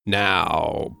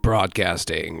Now,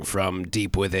 broadcasting from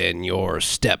deep within your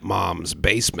stepmom's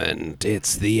basement,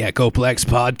 it's the Echoplex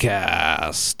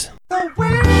Podcast.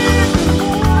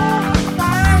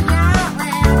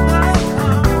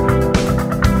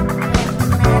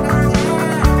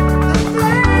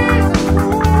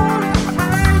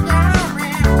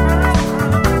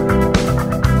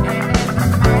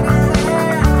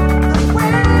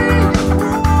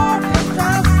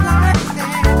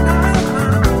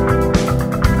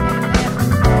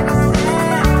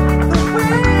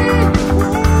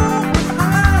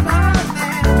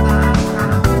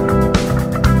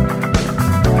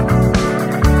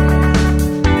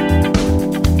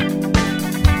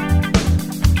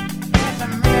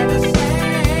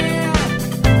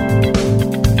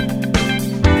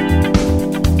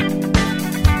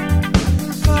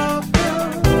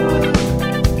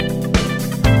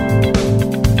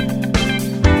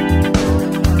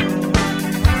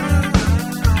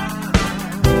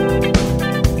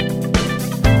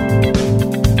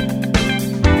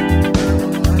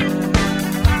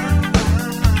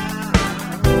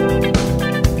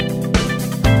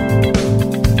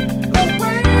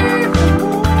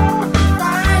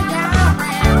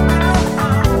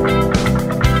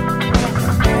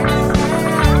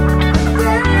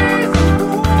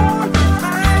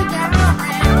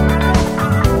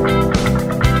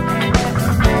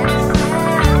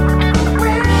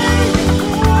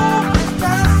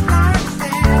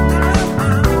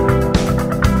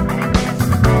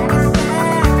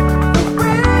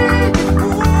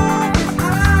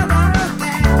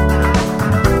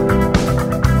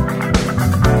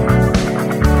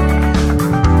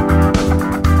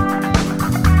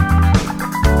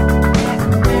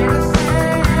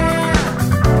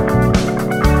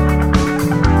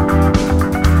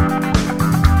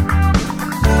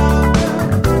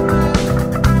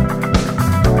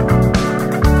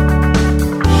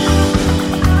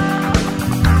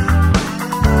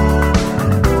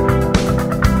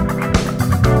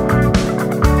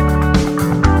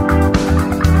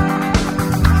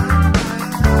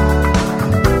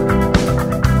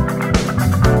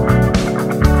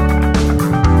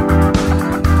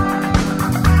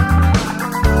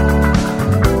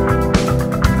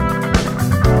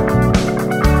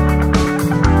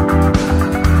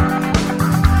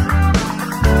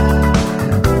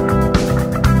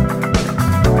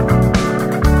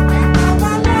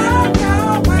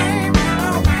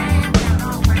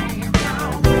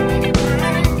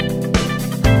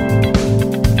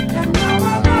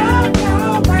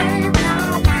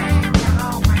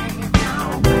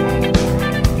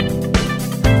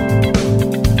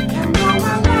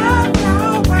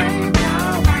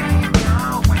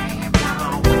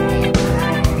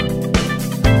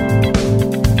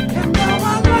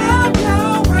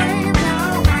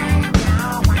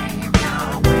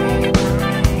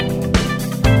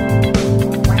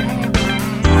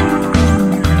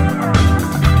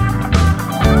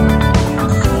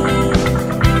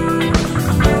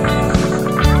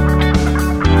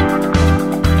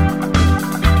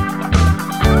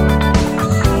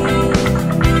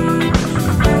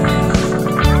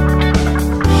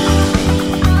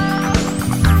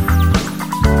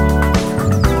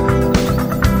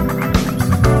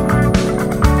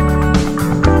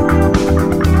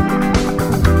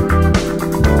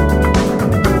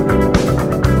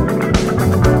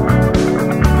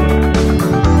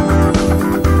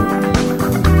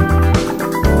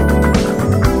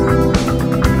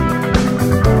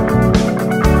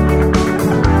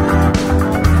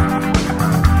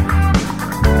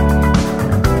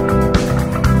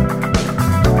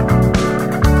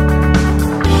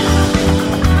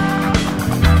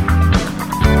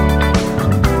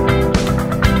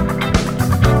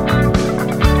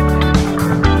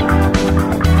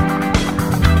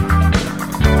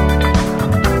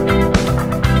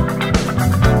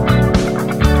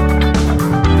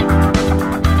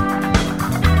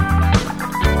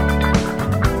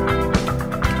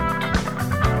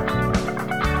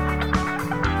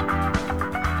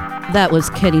 That was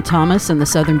Kenny Thomas and the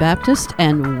Southern Baptist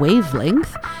and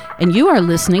Wavelength. And you are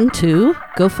listening to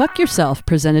Go Fuck Yourself,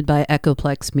 presented by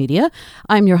Echoplex Media.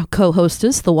 I'm your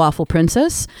co-hostess, the Waffle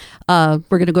Princess. We're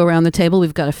going to go around the table.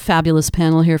 We've got a fabulous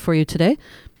panel here for you today.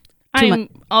 I'm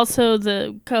also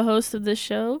the co-host of this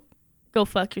show, Go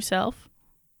Fuck Yourself.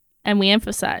 And we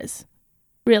emphasize,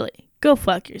 really, go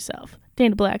fuck yourself.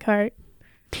 Dana Blackheart.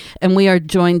 And we are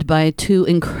joined by two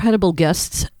incredible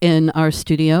guests in our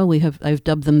studio. I've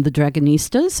dubbed them the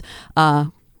Dragonistas.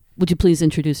 Would you please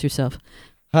introduce yourself?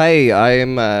 Hi,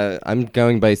 I'm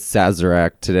going by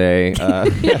Sazerac today.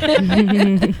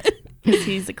 Because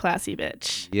he's a classy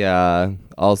bitch. Yeah.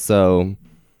 Also,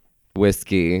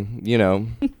 whiskey, you know.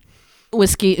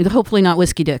 Whiskey, hopefully not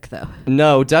whiskey dick, though.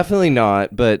 No, definitely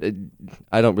not. But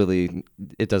I don't really,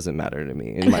 it doesn't matter to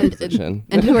me in my position.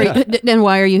 And who are you, and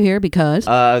why are you here? Because?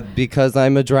 Because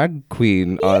I'm a drag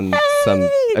queen on some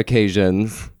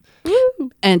occasions.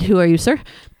 And who are you, sir?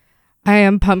 I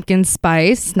am pumpkin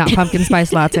spice, not pumpkin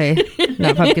spice latte.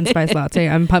 Not pumpkin spice latte.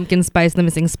 I'm pumpkin spice, the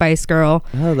missing spice girl.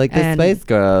 Oh, like the Spice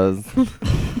Girls.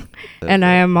 And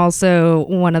I am also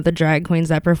one of the drag queens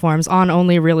that performs on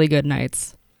only really good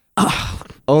nights.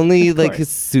 Only like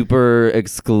super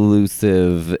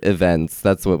exclusive events.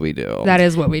 That's what we do. That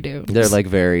is what we do. They're like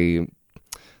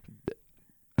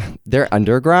they're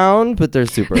underground, but they're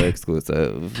super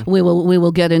exclusive. We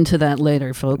will get into that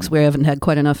later, folks. We haven't had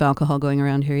quite enough alcohol going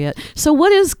around here yet. So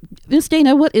what is, Miss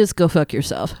Dana, what is Go Fuck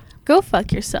Yourself? Go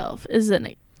Fuck Yourself is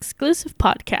an exclusive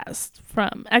podcast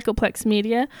from Echoplex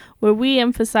Media where we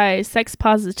emphasize sex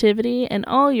positivity and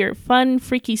all your fun,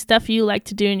 freaky stuff you like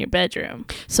to do in your bedroom.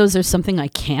 So is there something I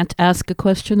can't ask a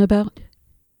question about?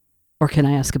 Or can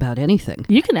I ask about anything?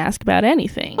 You can ask about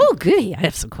anything. Oh, goody. I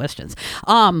have some questions.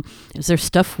 Is there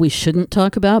stuff we shouldn't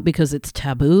talk about because it's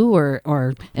taboo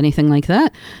or anything like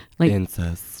that? Like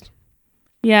incest.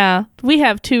 Yeah, we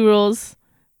have 2 rules.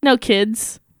 No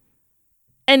kids.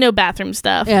 And no bathroom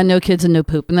stuff. Yeah, no kids and no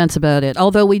poop, and that's about it.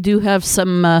 Although we do have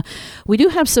some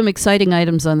exciting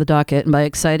items on the docket, and by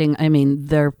exciting, I mean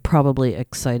they're probably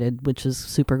excited, which is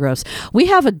super gross. We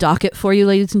have a docket for you,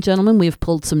 ladies and gentlemen. We've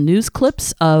pulled some news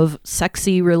clips of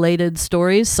sexy-related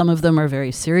stories. Some of them are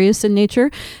very serious in nature,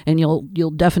 and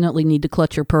you'll definitely need to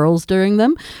clutch your pearls during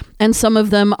them. And some of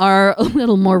them are a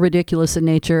little more ridiculous in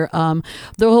nature.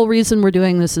 The whole reason we're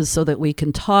doing this is so that we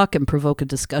can talk and provoke a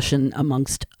discussion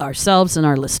amongst ourselves and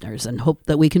our listeners and hope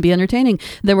that we can be entertaining.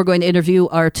 Then we're going to interview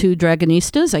our 2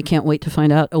 dragonistas. I can't wait to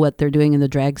find out what they're doing in the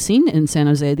drag scene in San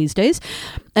Jose these days.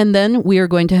 And then we are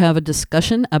going to have a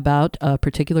discussion about a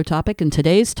particular topic. And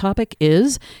today's topic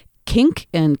is kink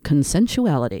and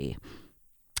consensuality.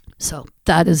 So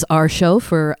that is our show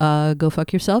for Go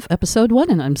Fuck Yourself, episode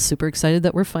 1. And I'm super excited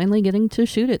that we're finally getting to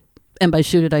shoot it. And by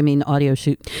shoot it, I mean audio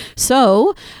shoot.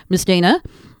 So, Miss Dana,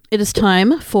 it is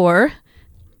time for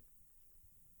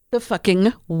the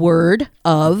fucking word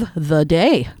of the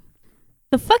day.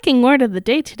 The fucking word of the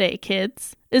day today,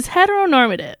 kids, is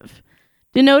heteronormative,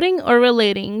 denoting or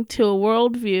relating to a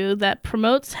worldview that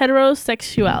promotes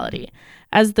heterosexuality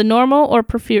as the normal or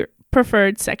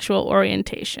preferred sexual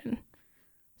orientation.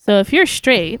 So if you're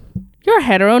straight, you're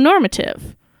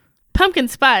heteronormative. Pumpkin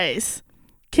Spice,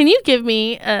 can you give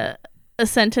me a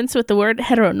sentence with the word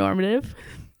heteronormative?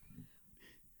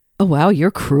 Oh wow, you're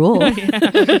cruel.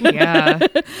 Yeah.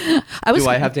 Do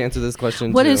I have to answer this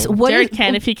question What too? is Jared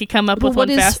can if he could come up with one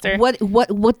faster.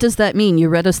 What does that mean? You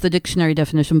read us the dictionary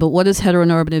definition, but what does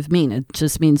heteronormative mean? It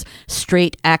just means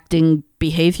straight acting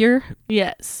behavior?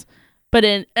 Yes, but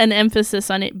an emphasis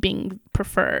on it being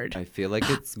preferred. I feel like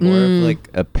it's more of like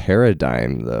a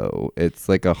paradigm, though. It's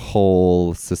like a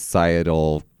whole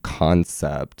societal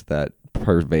concept that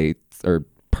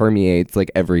permeates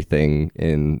like everything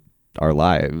in our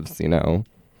lives, you know?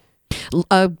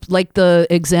 Like the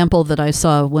example that I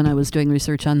saw when I was doing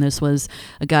research on this was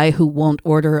a guy who won't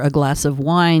order a glass of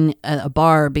wine at a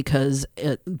bar because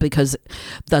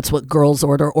that's what girls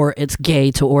order, or it's gay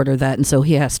to order that, and so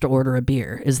he has to order a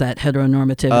beer. Is that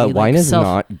heteronormativity? Wine is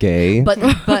not gay. But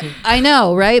I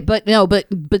know, right? But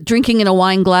drinking in a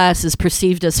wine glass is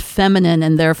perceived as feminine,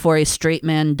 and therefore a straight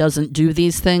man doesn't do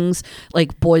these things.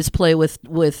 Like boys play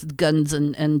with guns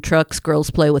and trucks, girls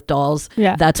play with dolls.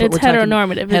 Yeah, that's what it's we're talking.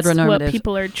 heteronormative. It's what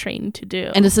people are trained to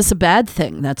do. And is this a bad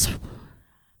thing?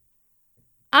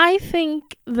 I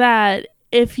think that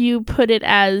if you put it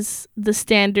as the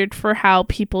standard for how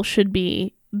people should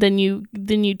be, then you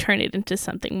turn it into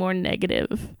something more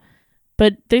negative.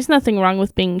 But there's nothing wrong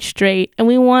with being straight, and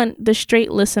we want the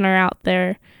straight listener out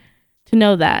there to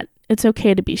know that it's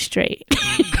okay to be straight.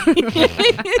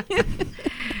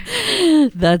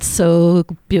 That's so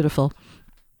beautiful.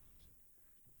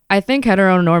 I think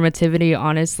heteronormativity,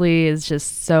 honestly, is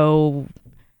just so...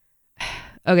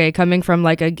 Okay, coming from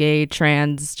like a gay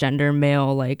transgender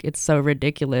male, like it's so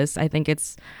ridiculous. I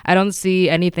don't see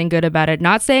anything good about it.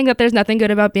 Not saying that there's nothing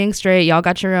good about being straight. Y'all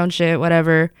got your own shit,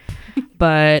 whatever.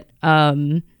 But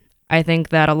I think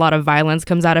that a lot of violence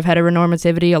comes out of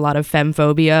heteronormativity, a lot of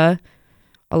femphobia,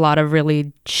 a lot of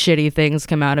really shitty things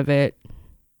come out of it.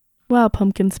 Wow,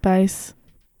 Pumpkin Spice.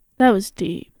 That was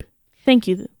deep. Thank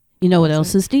you. You know what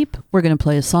else is deep? We're going to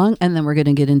play a song and then we're going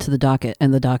to get into the docket.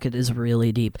 And the docket is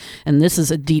really deep. And this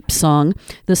is a deep song.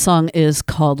 This song is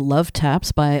called Love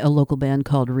Taps by a local band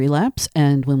called Relapse.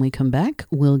 And when we come back,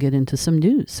 we'll get into some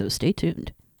news. So stay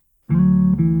tuned.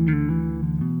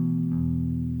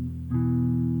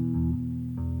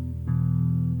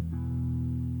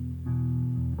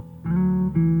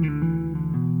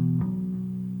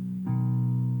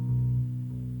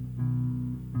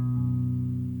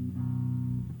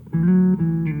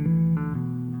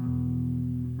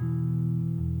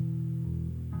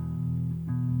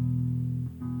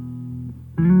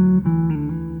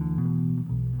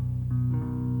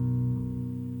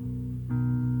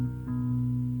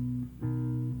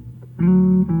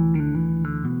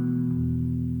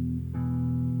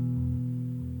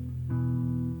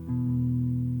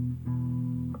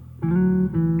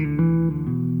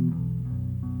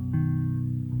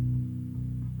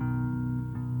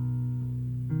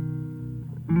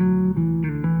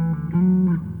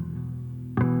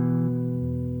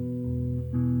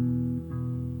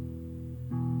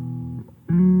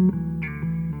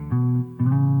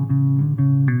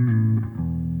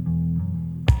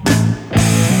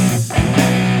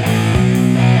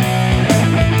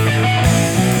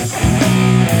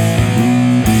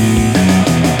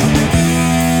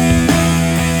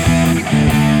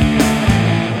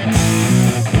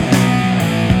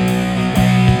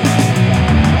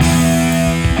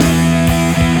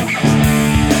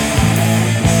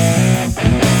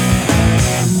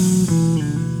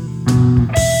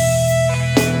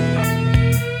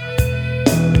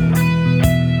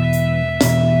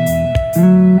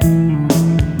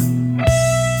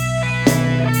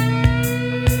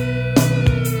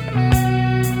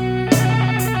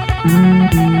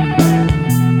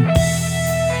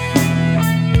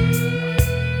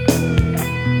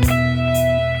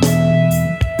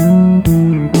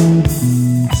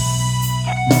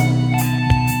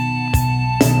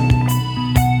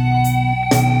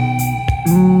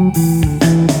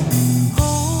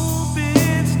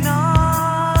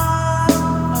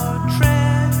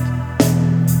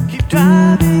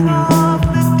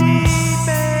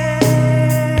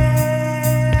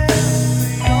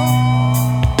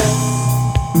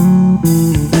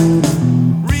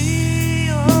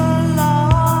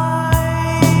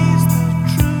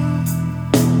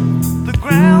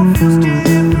 It's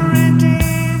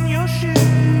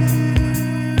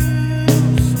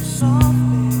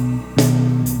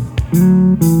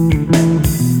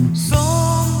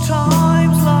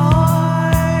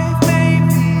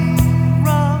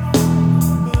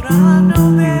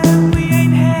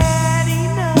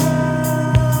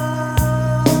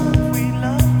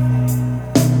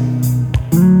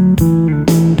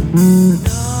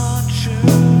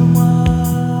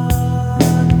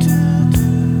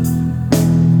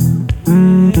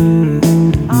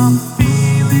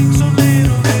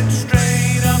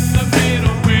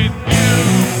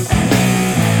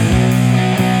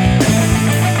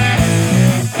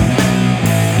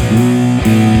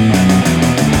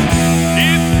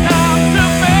time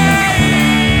to make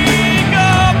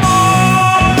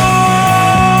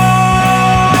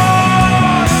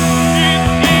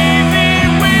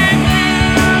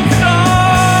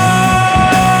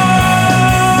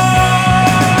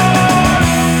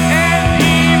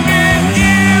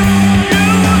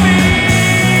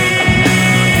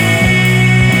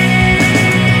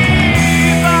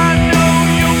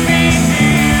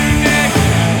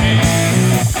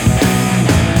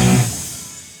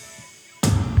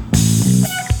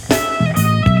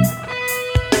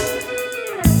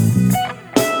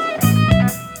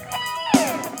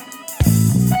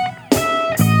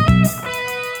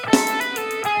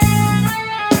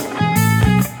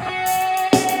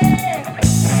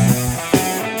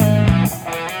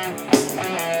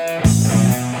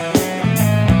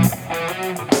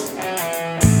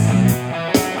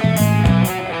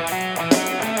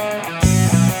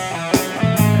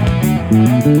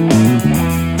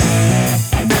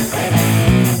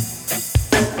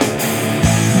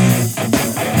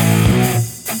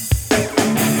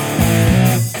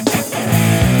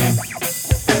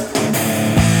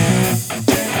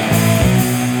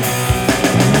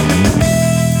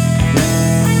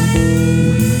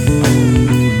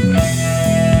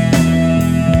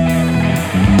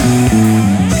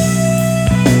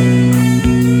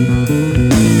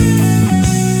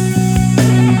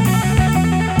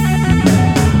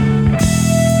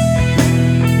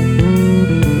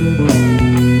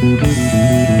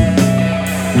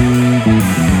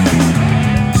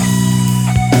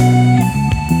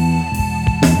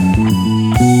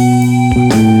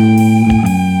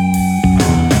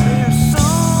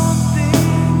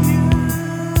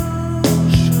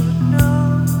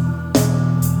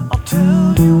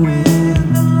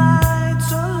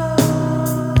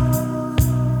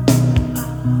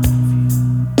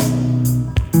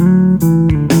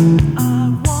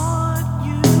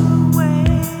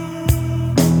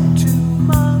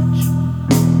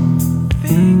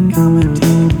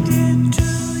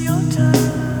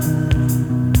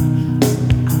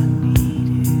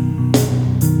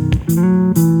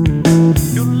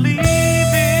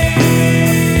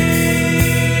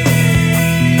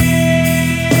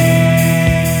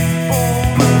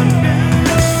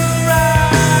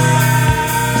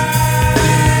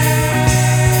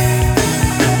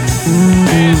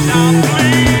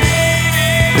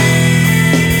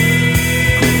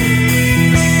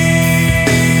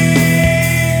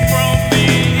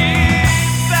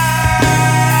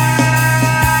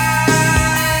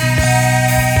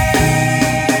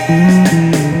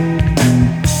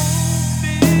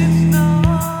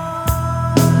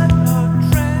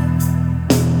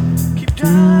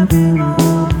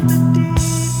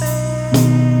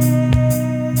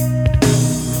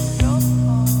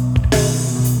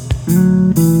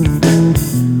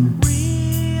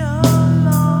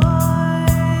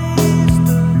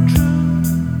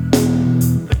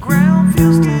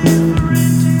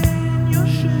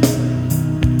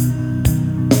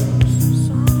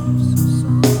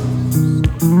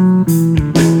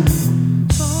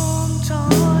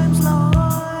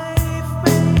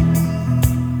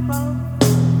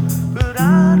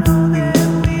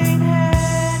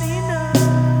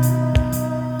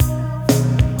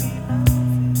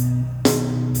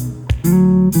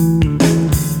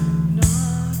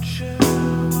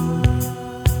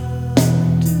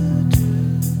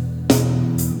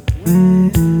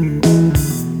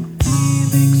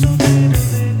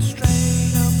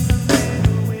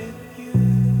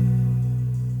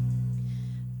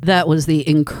That was the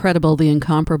incredible, the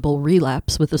incomparable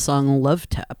Relapse with the song Love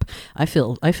Tap. I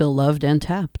feel loved and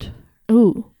tapped.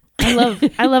 Ooh. I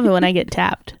love it when I get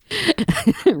tapped.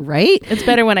 Right? It's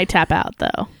better when I tap out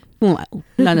though. Well,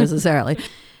 not necessarily.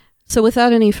 So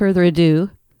without any further ado,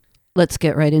 let's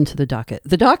get right into the docket.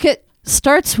 The docket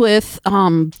starts with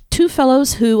two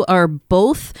fellows who are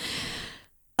both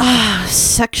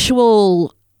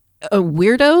sexual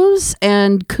weirdos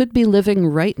and could be living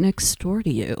right next door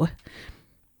to you.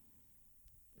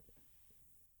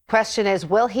 Question is,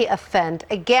 will he offend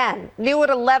again? New at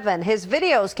 11, his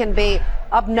videos can be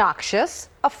obnoxious,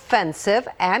 offensive,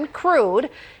 and crude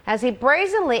as he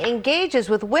brazenly engages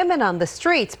with women on the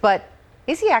streets. But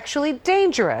is he actually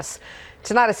dangerous?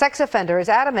 Tonight, a sex offender is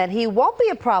adamant he won't be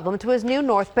a problem to his new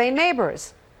North Bay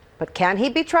neighbors. But can he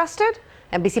be trusted?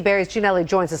 NBC Barry's Jeanelli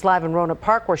joins us live in Roanoke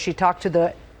Park, where she talked to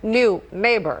the new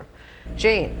neighbor.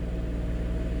 Jean.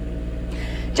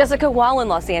 Jessica, while in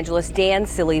Los Angeles, Dan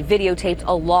Silly videotaped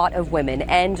a lot of women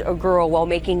and a girl while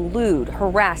making lewd,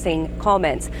 harassing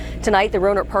comments. Tonight, the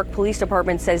Roanoke Park Police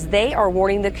Department says they are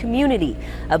warning the community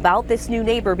about this new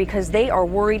neighbor because they are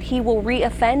worried he will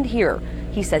re-offend here.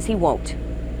 He says he won't.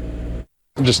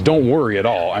 Just don't worry at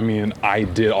all. I mean, I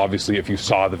did, obviously, if you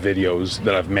saw the videos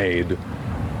that I've made,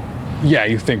 yeah,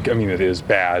 you think, I mean, it is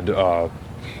bad. I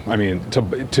mean,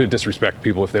 to disrespect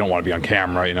people if they don't want to be on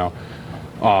camera, you know.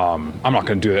 I'm not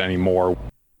going to do that anymore.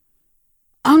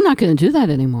 I'm not going to do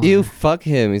that anymore. Ew, fuck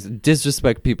him. He's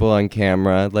disrespect people on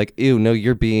camera. Like, ew, no,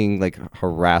 you're being like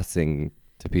harassing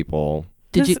to people.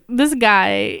 This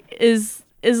guy is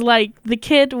like the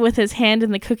kid with his hand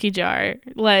in the cookie jar.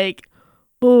 Like,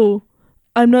 oh,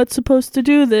 I'm not supposed to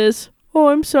do this. Oh,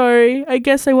 I'm sorry. I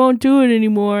guess I won't do it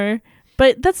anymore.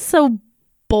 But that's so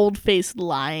bold-faced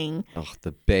lying. Oh,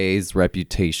 the Bay's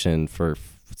reputation for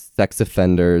sex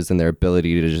offenders and their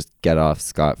ability to just get off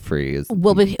scot-free is...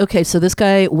 Well, but okay, so this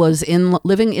guy was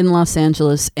living in Los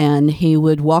Angeles, and he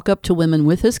would walk up to women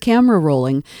with his camera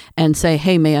rolling and say,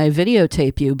 hey, may I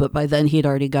videotape you? But by then he'd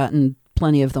already gotten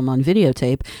plenty of them on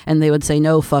videotape, and they would say,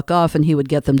 no, fuck off, and he would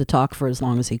get them to talk for as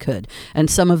long as he could. And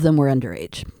some of them were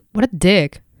underage. What a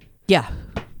dick. Yeah.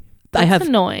 That's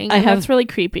annoying. That's really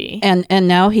creepy. And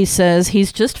now he says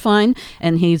he's just fine,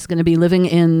 and he's going to be living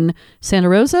in Santa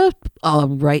Rosa,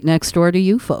 right next door to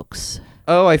you folks.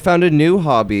 Oh, I found a new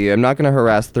hobby. I'm not going to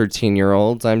harass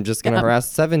 13-year-olds. I'm just going to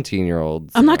harass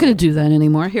 17-year-olds. I'm not going to do that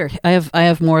anymore. Here, I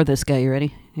have more of this guy. You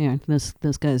ready? Here, this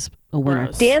guy's a winner.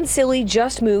 Gross. Dan Silly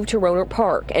just moved to Roanoke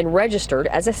Park and registered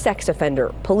as a sex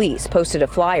offender. Police posted a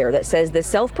flyer that says the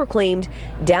self-proclaimed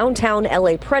downtown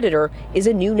LA predator is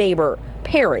a new neighbor.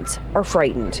 Parents are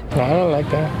frightened. No, I don't like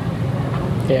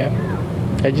that. Yeah,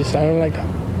 I don't like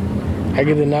that. I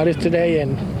get the notice today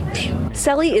and...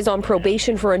 Selly is on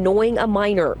probation for annoying a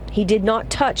minor. He did not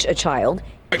touch a child.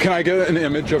 Can I get an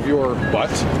image of your butt?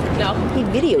 No. He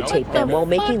videotaped them while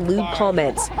making lewd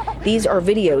comments. These are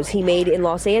videos he made in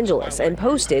Los Angeles and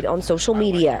posted on social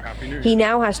media. He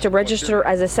now has to register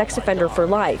as a sex offender for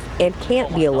life and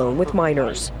can't be alone with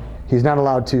minors. He's not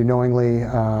allowed to knowingly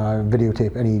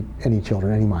videotape any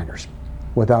children, any minors,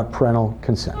 without parental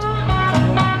consent.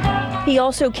 He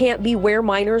also can't be where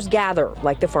minors gather,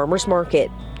 like the farmer's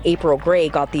market. April Gray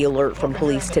got the alert from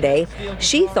police today.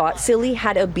 She thought Silly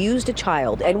had abused a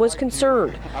child and was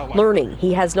concerned. Learning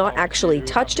he has not actually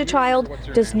touched a child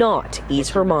does not ease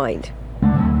her mind.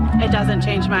 It doesn't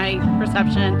change my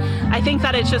perception. I think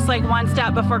that it's just like one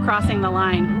step before crossing the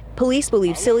line. Police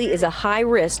believe Silly is a high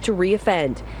risk to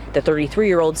reoffend. The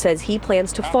 33-year-old says he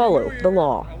plans to follow the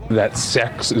law. That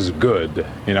sex is good,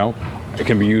 you know? It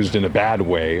can be used in a bad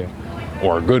way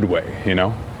or a good way, you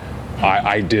know?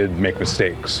 I did make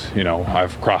mistakes, you know,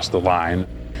 I've crossed the line.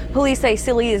 Police say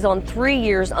Silly is on 3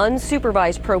 years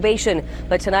unsupervised probation,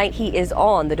 but tonight he is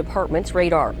on the department's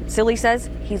radar. Silly says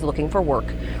he's looking for work.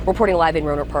 Reporting live in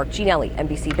Roanoke Park, Jeanelli,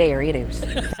 NBC Bay Area News.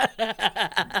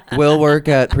 Will work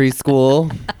at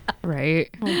preschool. Right.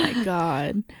 Oh my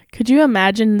God. Could you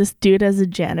imagine this dude as a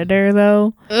janitor,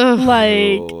 though? Ugh.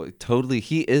 Like, Oh, totally.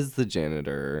 He is the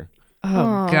janitor.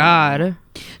 Oh, God.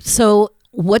 So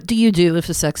what do you do if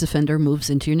a sex offender moves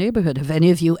into your neighborhood? Have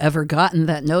any of you ever gotten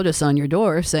that notice on your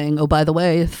door saying, oh, by the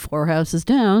way, 4 houses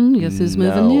down, guess who's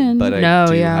moving in? But I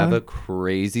do have a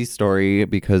crazy story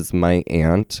because my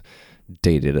aunt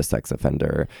dated a sex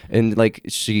offender, and like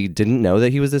she didn't know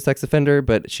that he was a sex offender,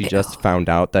 but she just found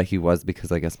out that he was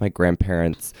because I guess my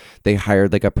grandparents, they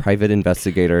hired like a private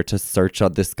investigator to search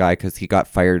on this guy because he got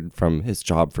fired from his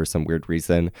job for some weird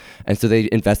reason, and so they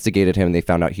investigated him and they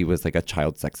found out he was like a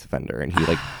child sex offender, and he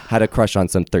like had a crush on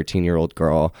some 13-year-old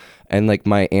girl, and like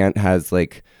my aunt has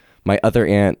like my other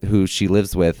aunt who she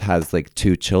lives with has like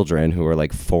 2 children who are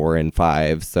like 4 and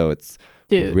 5. So it's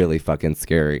really fucking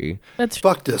scary.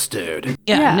 Fuck this dude.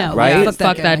 Yeah, no, right?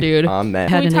 Fuck that dude. Amen.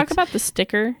 Can we talk about the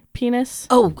sticker penis?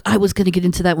 Oh, I was going to get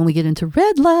into that when we get into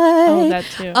red light. Oh, that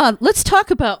too. Let's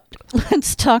talk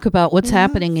about what's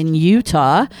happening in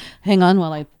Utah. Hang on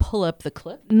while I pull up the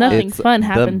clip. Nothing fun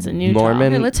happens in Utah.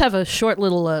 Here, let's have a short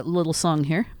little song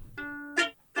here.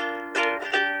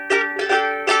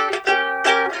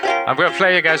 I'm going to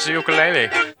play you guys the ukulele.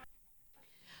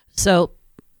 So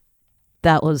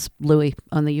that was Louis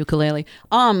on the ukulele.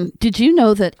 Did you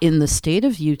know that in the state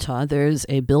of Utah, there's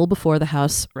a bill before the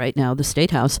House right now, the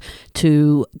State House,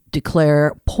 to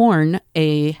declare porn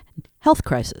a health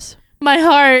crisis? My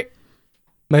heart.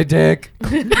 My dick.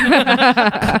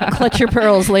 Clutch your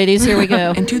pearls, ladies. Here we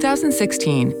go. In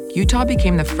 2016, Utah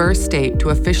became the first state to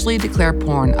officially declare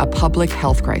porn a public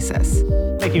health crisis.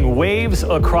 Making waves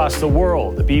across the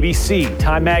world. The BBC,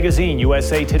 Time Magazine,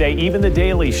 USA Today, even The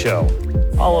Daily Show.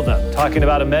 All of them talking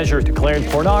about a measure declaring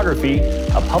pornography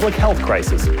a public health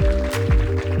crisis.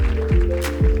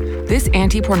 This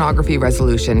anti-pornography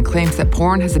resolution claims that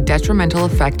porn has a detrimental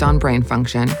effect on brain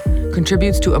function,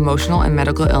 contributes to emotional and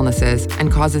medical illnesses,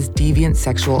 and causes deviant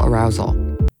sexual arousal.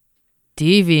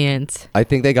 Deviant. I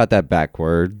think they got that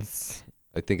backwards.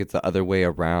 I think it's the other way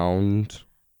around.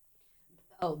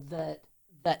 Oh, that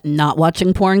not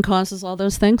watching porn causes all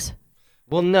those things?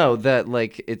 Well, no, that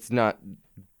like it's not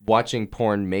watching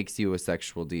porn makes you a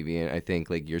sexual deviant. I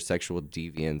think like your sexual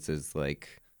deviance is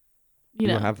like you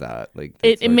don't have that. Like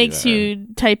it makes you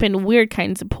type in weird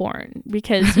kinds of porn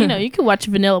because you could watch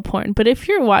vanilla porn, but if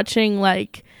you're watching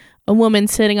like a woman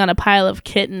sitting on a pile of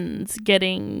kittens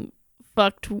getting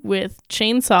fucked with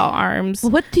chainsaw arms,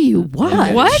 what do you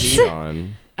watch? What?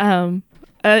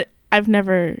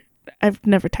 I've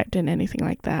never typed in anything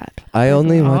like that. I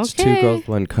only watched Two Girls,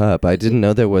 One Cup. I didn't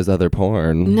know there was other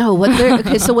porn. No,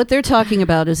 so what they're talking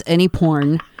about is any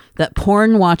porn. That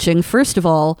porn watching, first of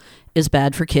all, is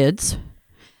bad for kids.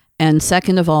 And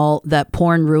second of all, that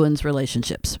porn ruins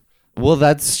relationships. Well,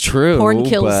 that's true. Porn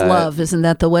kills love. Isn't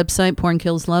that the website, Porn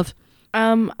Kills Love?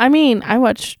 I mean, I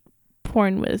watch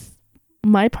porn with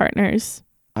my partners.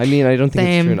 I mean, I don't think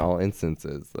it's true in all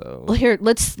instances, though. Well, here,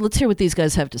 let's hear what these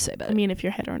guys have to say about it. I mean, if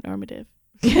you're heteronormative.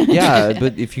 Yeah,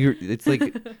 but if it's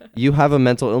like you have a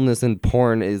mental illness and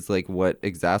porn is like what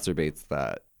exacerbates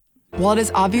that. While it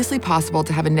is obviously possible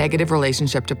to have a negative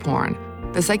relationship to porn,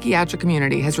 the psychiatric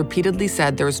community has repeatedly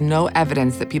said there is no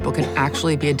evidence that people can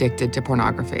actually be addicted to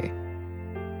pornography.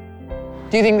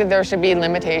 Do you think that there should be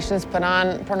limitations put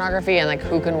on pornography and like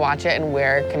who can watch it and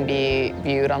where it can be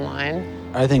viewed online?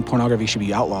 I think pornography should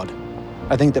be outlawed.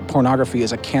 I think that pornography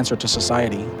is a cancer to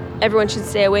society. Everyone should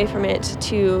stay away from it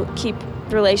to keep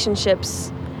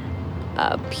relationships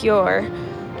pure.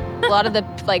 A lot of the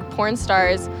porn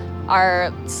stars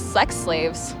are sex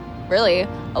slaves, really.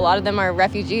 A lot of them are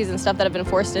refugees and stuff that have been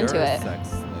forced into it.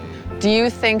 Do you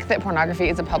think that pornography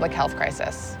is a public health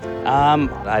crisis?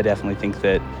 I definitely think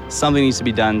that something needs to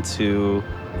be done to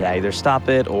either stop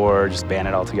it or just ban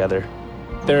it altogether.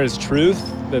 There is truth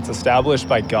that's established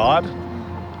by God,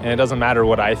 and it doesn't matter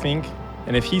what I think.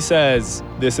 And if he says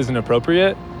this isn't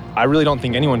appropriate, I really don't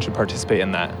think anyone should participate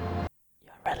in that.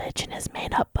 Your religion is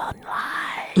made up on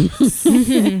lies.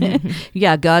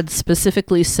 Yeah, God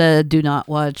specifically said, do not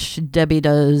watch Debbie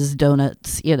Does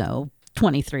Donuts,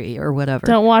 23 or whatever.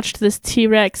 Don't watch this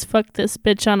T-Rex fuck this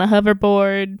bitch on a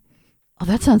hoverboard. Oh,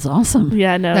 that sounds awesome.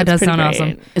 Yeah, no, that does sound great.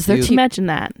 awesome. Is there imagine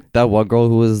that? That one girl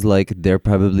who was like, they're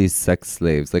probably sex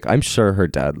slaves. Like, I'm sure her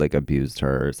dad like abused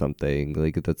her or something.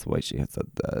 Like, that's why she had said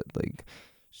that. Like,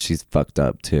 she's fucked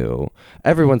up too.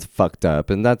 Everyone's fucked up,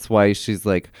 and that's why she's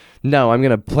like, no, I'm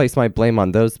gonna place my blame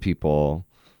on those people.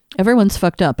 Everyone's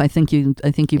fucked up. I think you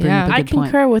bring up a good point. I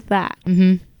concur with that.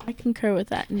 Mm-hmm. I concur with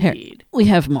that Here, indeed. we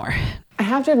have more. I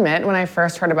have to admit, when I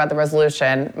first heard about the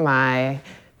resolution, my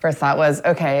first thought was,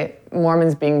 okay,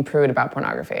 Mormons being prude about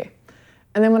pornography.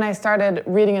 And then when I started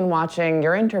reading and watching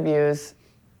your interviews,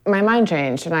 my mind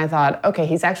changed and I thought, okay,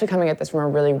 he's actually coming at this from a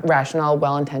really rational,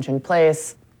 well-intentioned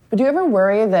place. But do you ever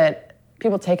worry that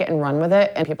people take it and run with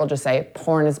it and people just say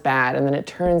porn is bad and then it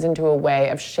turns into a way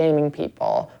of shaming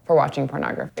people for watching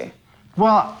pornography?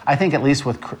 Well, I think at least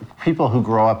with people who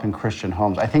grow up in Christian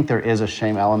homes, I think there is a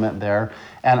shame element there.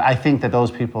 And I think that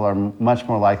those people are much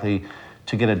more likely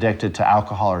to get addicted to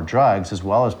alcohol or drugs as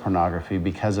well as pornography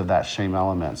because of that shame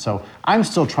element. So I'm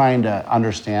still trying to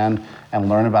understand and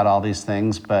learn about all these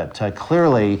things, but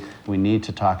clearly we need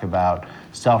to talk about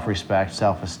self-respect,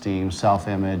 self-esteem,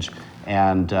 self-image,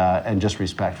 and just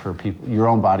respect for people, your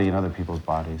own body and other people's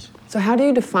bodies. So how do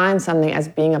you define something as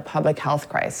being a public health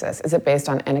crisis? Is it based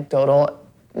on anecdotal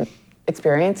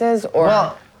experiences, or?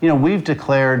 Well, we've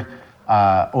declared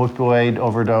opioid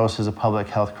overdose as a public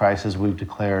health crisis. We've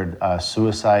declared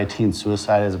teen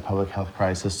suicide as a public health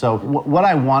crisis. So what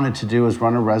I wanted to do is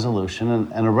run a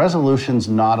resolution, and a resolution's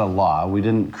not a law. We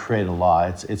didn't create a law.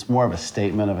 It's more of a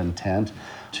statement of intent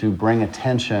to bring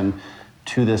attention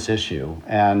to this issue.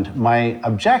 And my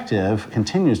objective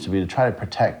continues to be to try to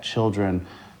protect children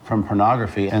from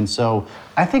pornography. And so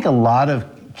I think a lot of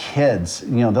kids,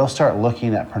 they'll start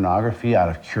looking at pornography out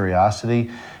of curiosity,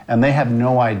 and they have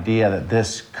no idea that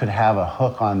this could have a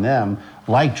hook on them,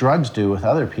 like drugs do with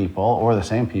other people or the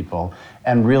same people,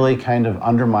 and really kind of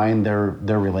undermine their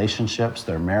relationships,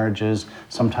 their marriages,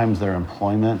 sometimes their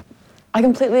employment. I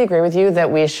completely agree with you that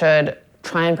we should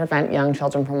try and prevent young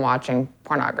children from watching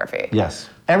pornography. Yes.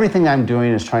 Everything I'm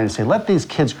doing is trying to say, let these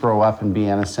kids grow up and be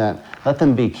innocent. Let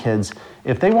them be kids.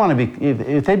 If they want to be,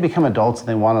 if they become adults and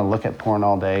they want to look at porn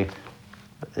all day,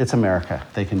 it's America.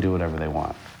 They can do whatever they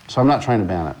want. So I'm not trying to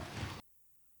ban it.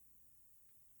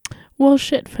 Well,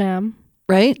 shit, fam.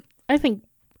 Right? I think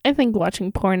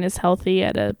watching porn is healthy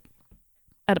at a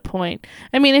point.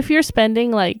 I mean, if you're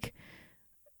spending like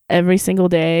every single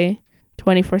day,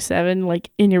 24/7,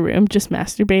 like in your room, just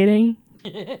masturbating,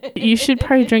 you should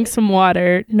probably drink some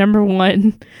water. Number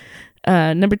one.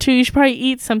 Number two, you should probably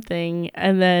eat something,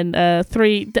 and then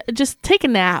 3, just take a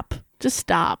nap. Just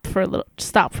stop for a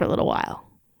little while,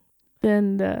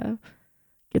 then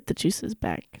get the juices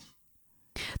back.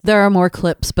 There are more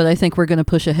clips, but I think we're going to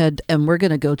push ahead, and we're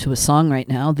going to go to a song right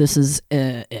now. This is,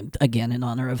 again, in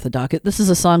honor of the docket. This is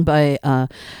a song by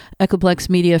Echoplex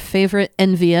Media favorite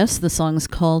NVS. The song's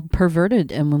called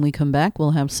Perverted, and when we come back,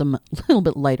 we'll have some little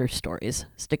bit lighter stories.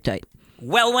 Stick tight.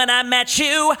 Well, when I met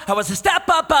you, I was a step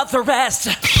above the rest.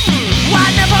 I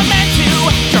never meant to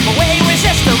jump away,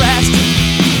 resist arrest.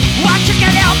 Watch us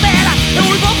get out there, and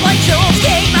we both play Joel's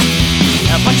game.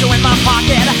 I put you in my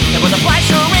pocket, and with a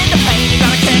pleasure in the pain, you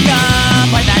gotta kick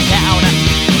up, play that down.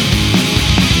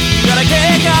 You gotta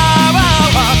kick up,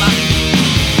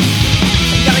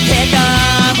 you gotta kick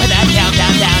up, play that down,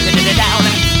 down, down, down, down, down.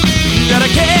 You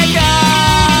gotta kick up.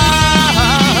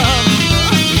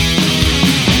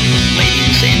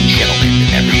 Ladies and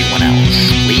gentlemen, and everyone else,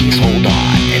 please hold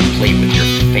on and play with your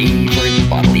favorite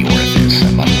bodily orifice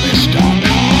at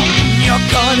bodilist.com. You're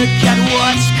gonna get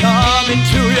what's coming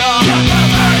to ya.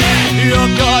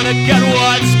 You're gonna get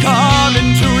what's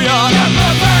coming to ya.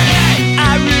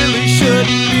 I really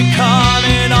shouldn't be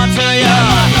coming onto ya.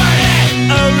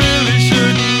 I really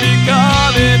shouldn't be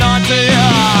coming onto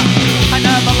ya. I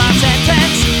never laughed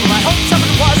sentence, but I hope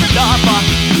someone was enough.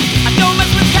 I don't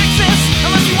mess with Texas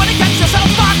unless you wanna catch yourself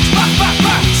fucked.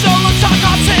 So let's talk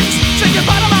options. Drink your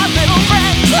bottom my little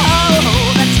friends.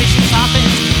 Oh, that tissue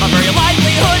softens my very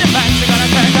livelihood defense. You're gonna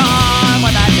kick on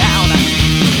with that down.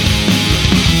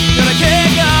 You're gonna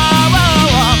kick up.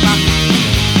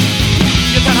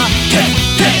 You're gonna kick.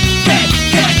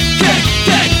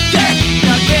 You're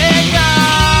gonna kick up.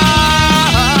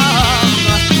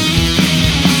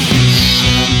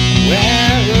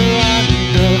 Somewhere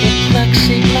under the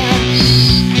plexiglass,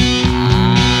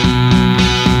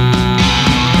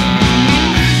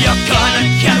 You're gonna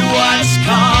get what's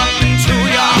coming to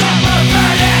ya.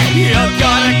 You're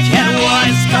gonna get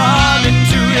what's coming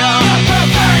to ya.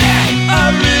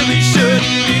 I really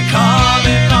shouldn't be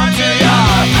coming onto ya.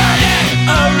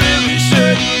 I really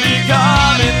shouldn't be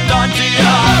coming onto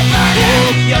ya.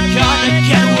 You're gonna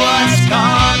get what's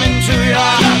coming to ya.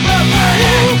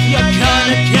 You're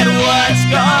gonna get what's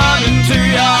coming to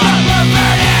ya.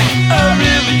 I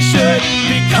really shouldn't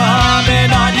be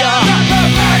coming on ya.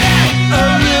 I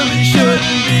really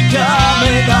shouldn't be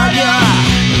coming on ya.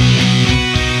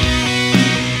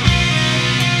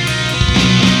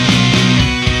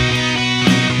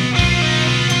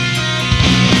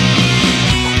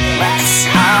 let's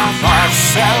have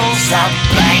ourselves a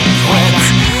banquet.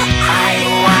 I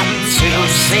want to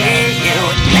see you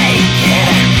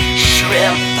naked,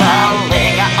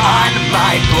 shriveling on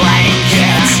my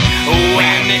blanket.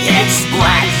 When it's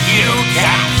black, you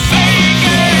can fake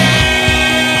it.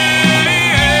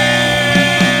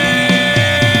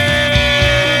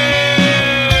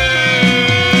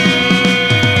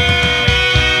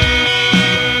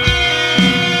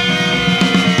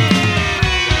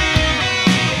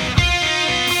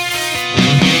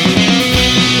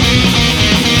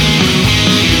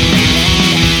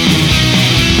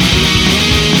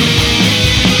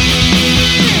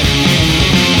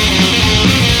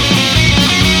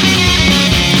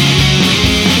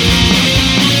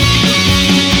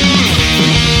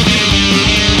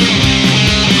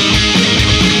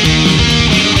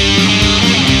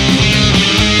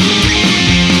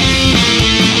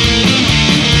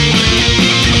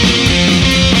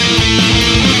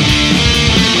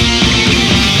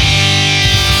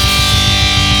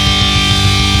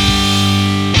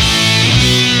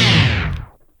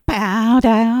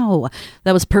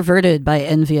 That was perverted by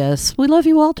NVS. We love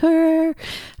you, Walter.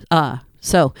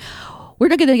 So we're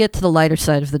not going to get to the lighter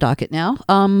side of the docket now.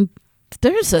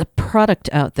 There's a product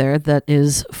out there that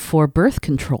is for birth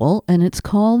control, and it's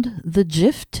called the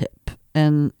Jif Tip.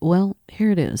 And, well,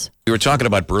 here it is. We were talking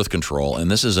about birth control,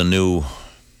 and this is a new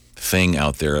thing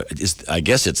out there. I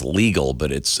guess it's legal,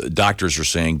 but doctors are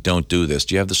saying don't do this.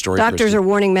 Do you have the story? Doctors Christy? are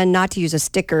warning men not to use a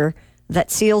sticker that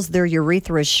seals their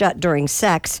urethra shut during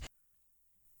sex.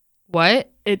 What?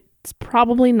 It's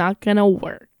probably not going to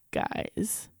work,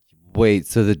 guys. Wait,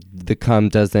 so the cum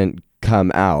doesn't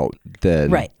come out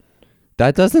then? Right.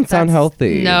 That doesn't sound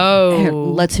healthy. No. Here,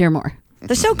 let's hear more.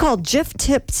 The so-called Jif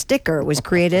Tip sticker was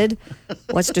created,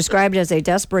 what's described as a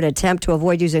desperate attempt to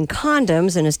avoid using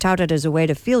condoms, and is touted as a way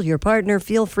to feel your partner,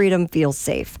 feel freedom, feel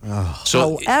safe.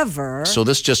 However... So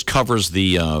this just covers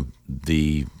the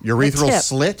urethral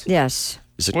slit? Yes.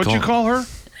 Is it What'd you call her?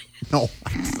 No.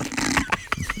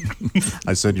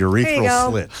 I said urethral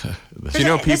slit. You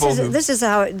know, people this is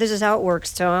how it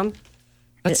works, Tom.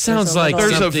 That sounds like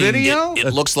there's a video?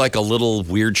 It looks like a little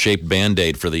weird shaped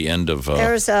Band-Aid for the end of.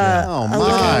 There's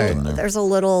there's a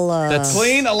little. That's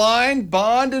clean, align,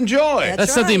 bond, enjoy.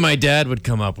 That's something my dad would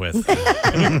come up with.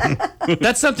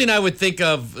 That's something I would think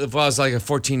of if I was like a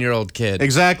 14-year-old kid.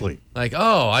 Exactly. Like,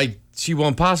 she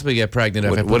won't possibly get pregnant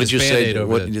if I put What did this you say? Band-Aid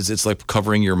over it. It's like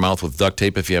covering your mouth with duct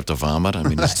tape if you have to vomit. I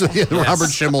mean, That's what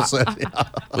Robert Schimmel said.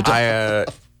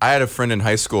 I had a friend in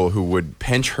high school who would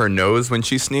pinch her nose when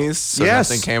she sneezed, so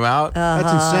nothing came out.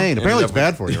 That's insane. Apparently, it's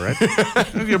bad for you, right?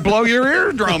 You blow your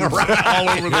eardrum all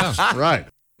over this. Right.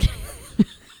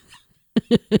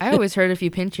 I always heard if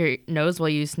you pinch your nose while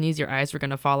you sneeze, your eyes were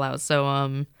gonna fall out.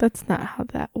 So that's not how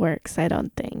that works. I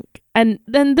don't think. And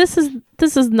then this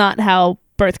is not how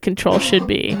birth control should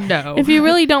be. No. If you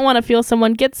really don't want to feel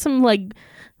someone, get some like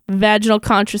vaginal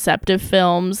contraceptive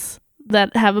films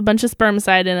that have a bunch of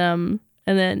spermicide in them,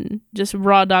 and then just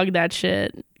raw dog that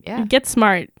shit. Yeah. Get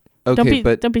smart. Okay,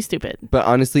 don't be stupid. But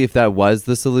honestly, if that was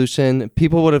the solution,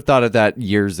 people would have thought of that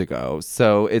years ago.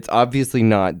 So it's obviously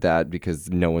not that,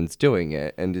 because no one's doing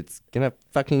it, and it's gonna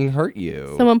fucking hurt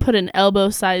you. Someone put an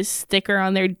elbow-sized sticker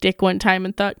on their dick one time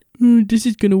and thought, this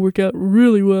is gonna work out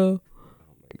really well.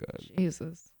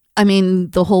 Jesus. I mean,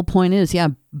 the whole point is,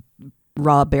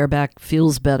 raw bareback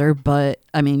feels better, but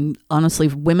I mean, honestly,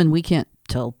 women, I can't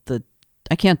tell the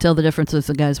difference if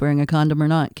the guy's wearing a condom or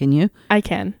not. Can you? I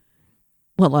can.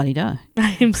 Well, la-di-da.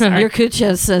 I'm sorry. Your cooch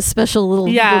has special little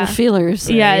feelers.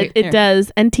 Right? Yeah, it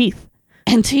does. And teeth.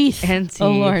 And teeth.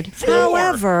 Oh, Lord.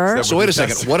 However... So wait a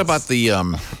second. What about the,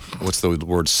 what's the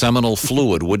word, seminal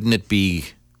fluid?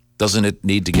 Doesn't it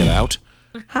need to get out?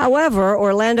 However,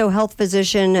 Orlando health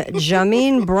physician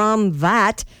Jameen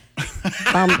Brombat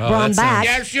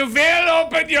Yes, you will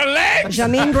open your legs.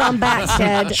 Jameen Brombat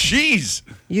said, "Jeez,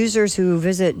 users who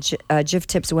visit Jif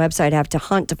Tip's website have to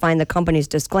hunt to find the company's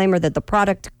disclaimer that the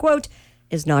product, quote,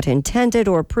 is not intended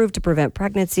or approved to prevent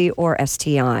pregnancy or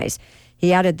STIs."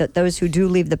 He added that those who do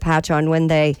leave the patch on when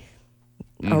they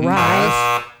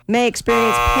arrive may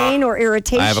experience pain or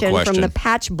irritation from the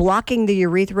patch blocking the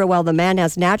urethra while the man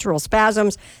has natural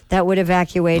spasms that would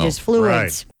evacuate his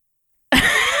fluids.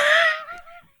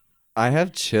 I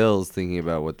have chills thinking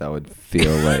about what that would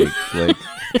feel like.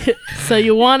 So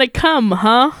you want to come,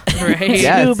 huh? Right.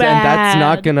 Yes, Too bad. and that's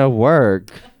not gonna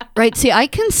work. Right. See, I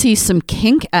can see some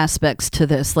kink aspects to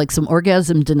this, like some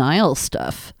orgasm denial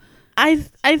stuff. I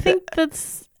think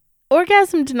that's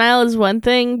orgasm denial is one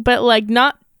thing, but like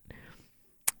not.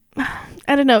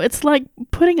 I don't know. It's like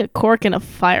putting a cork in a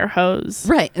fire hose.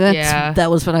 Right. That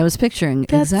was what I was picturing.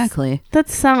 Exactly.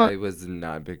 I was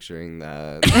not picturing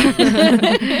that.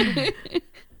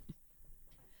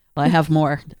 Well, I have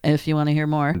more if you want to hear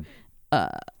more.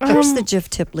 Here's the Jif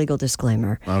Tip legal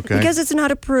disclaimer. Okay. Because it's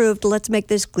not approved, let's make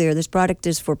this clear. This product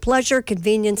is for pleasure,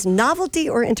 convenience, novelty,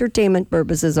 or entertainment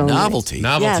purposes only. Novelty.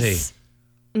 Yes.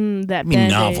 That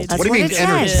novelty. That's What do you mean it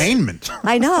says. entertainment?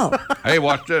 I know. Hey,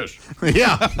 watch this.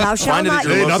 Yeah. Thou shalt Find it not at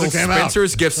your use. local nothing came out.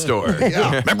 Spencer's gift store.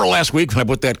 Remember last week when I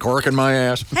put that cork in my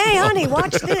ass? Hey, honey,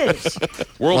 watch this.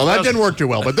 Well, that didn't work too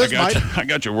well, but this might. I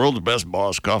got your world's best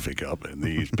boss coffee cup and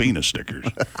these penis stickers.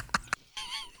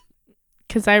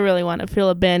 Because I really want to feel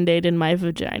a Band-Aid in my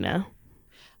vagina.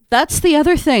 That's the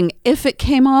other thing. If it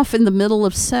came off in the middle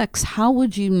of sex, how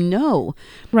would you know?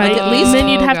 Right. Like, at least then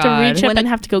you'd have to reach up When and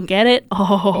have to go get it.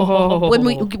 Oh.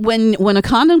 when a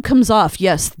condom comes off,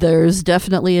 yes, there's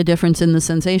definitely a difference in the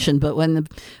sensation. But when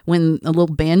a little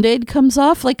Band-Aid comes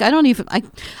off, like I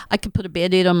could put a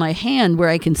Band-Aid on my hand where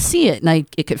I can see it, and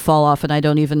it could fall off, and I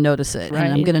don't even notice it. Right.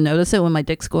 And I'm gonna notice it when my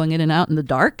dick's going in and out in the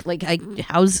dark. Like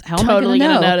how am Totally I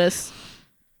gonna know? notice.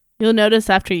 You'll notice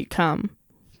after you come.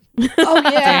 Oh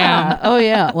yeah. Oh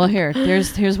yeah. Well,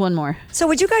 here's one more. So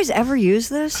would you guys ever use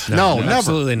this? No, never.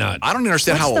 Absolutely not. I don't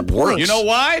understand What's how the it works. point? You know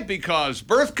why? Because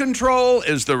birth control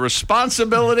is the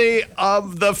responsibility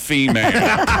of the female.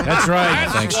 That's right.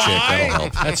 Thanks, Chick. That'll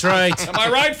help. That's right. Am I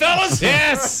right, fellas?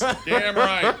 Yes. Damn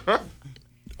right.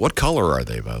 What color are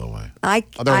they, by the way?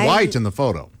 They're white in the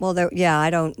photo. Well, I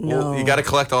don't know. Well, you got to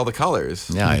collect all the colors.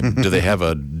 Yeah. Do they have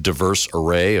a diverse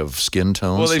array of skin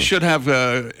tones? Well, they should have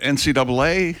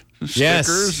NCAA Yes.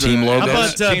 stickers. Team logos. How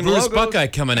about Team Bruce logos? Buckeye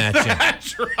coming at you?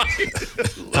 That's right.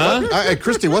 Huh?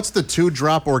 Christy, what's the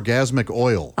 2-drop orgasmic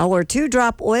oil? Our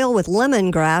 2-drop oil with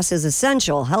lemongrass is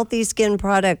essential. Healthy skin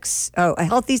protects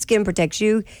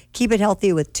you. Keep it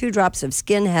healthy with 2 drops of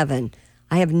Skin Heaven.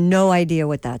 I have no idea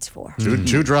what that's for.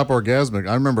 2-drop orgasmic.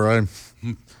 I remember I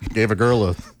gave a girl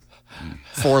a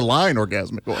 4-line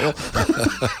orgasmic oil.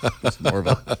 It's more of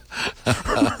a...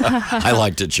 I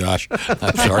liked it, Josh.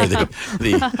 I'm sorry.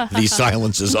 The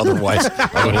silence is otherwise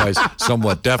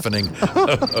somewhat deafening.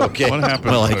 Okay. What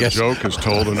happens I when guess a joke is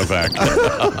told in a vacuum?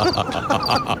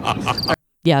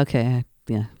 Yeah. Okay.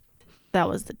 Yeah. That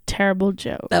was a terrible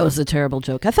joke. That was a terrible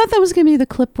joke. I thought that was going to be the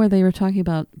clip where they were talking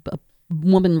about a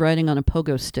woman riding on a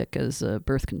pogo stick as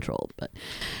birth control, but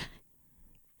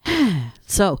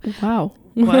so wow.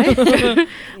 What? I had to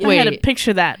Wait.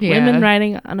 picture that. Yeah. Women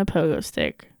riding on a pogo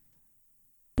stick.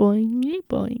 Boing,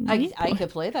 boing. I could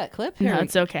play that clip. No,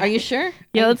 it's okay. Are you sure?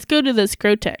 Yeah, let's go to the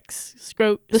Scrotex.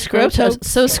 Scrotox.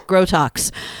 So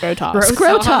Scrotox.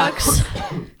 Scrotox.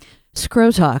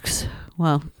 Scrotox.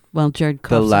 Well, Jared The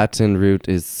coughs. Latin root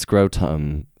is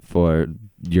scrotum for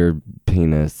your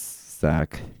penis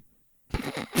sac.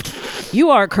 You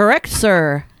are correct,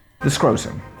 sir. The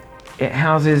scrotum. It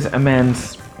houses a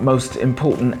man's most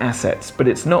important assets, but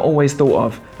it's not always thought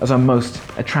of as our most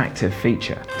attractive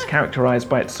feature. It's characterized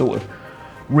by its sort of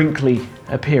wrinkly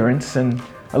appearance, and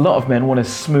a lot of men want to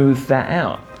smooth that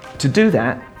out. To do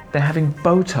that, they're having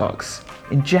Botox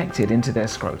injected into their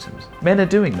scrotums. Men are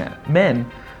doing that. Men,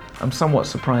 I'm somewhat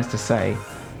surprised to say,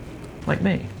 like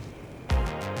me.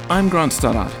 I'm Grant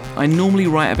Stoddard. I normally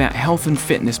write about health and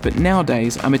fitness, but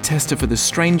nowadays I'm a tester for the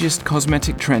strangest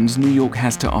cosmetic trends New York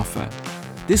has to offer.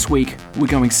 This week, we're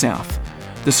going south.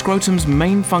 The scrotum's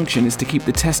main function is to keep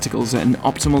the testicles at an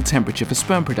optimal temperature for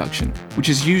sperm production, which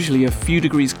is usually a few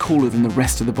degrees cooler than the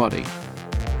rest of the body.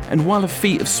 And while a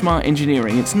feat of smart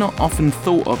engineering, it's not often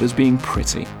thought of as being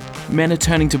pretty. Men are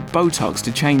turning to Botox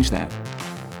to change that.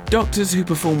 Doctors who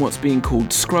perform what's being called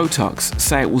scrotox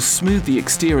say it will smooth the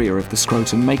exterior of the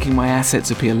scrotum, making my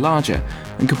assets appear larger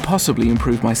and could possibly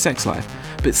improve my sex life.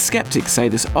 But skeptics say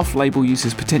this off-label use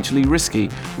is potentially risky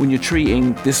when you're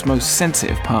treating this most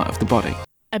sensitive part of the body.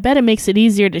 I bet it makes it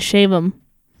easier to shave them.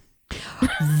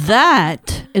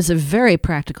 That is a very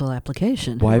practical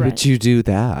application. Why would you do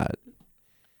that?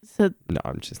 So, no,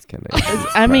 I'm just kidding.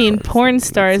 I mean, porn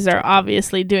stars are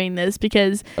obviously doing this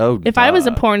because if I was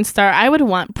a porn star, I would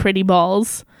want pretty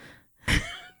balls.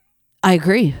 I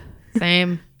agree.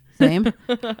 Same.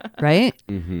 Right?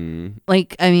 Mm-hmm.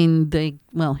 Like, I mean,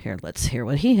 here, let's hear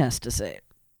what he has to say.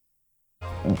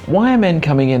 Why are men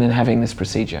coming in and having this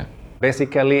procedure?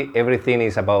 Basically, everything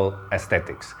is about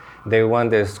aesthetics. They want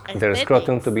their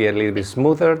scrotum to be a little bit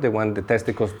smoother. They want the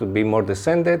testicles to be more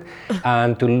descended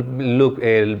and to look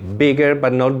bigger,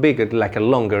 but not bigger, like a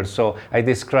longer. So I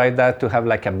describe that to have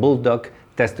like a bulldog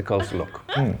testicles look.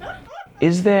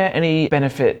 Is there any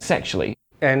benefit sexually?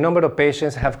 A number of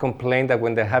patients have complained that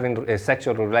when they're having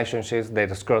sexual relationships,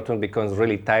 their scrotum becomes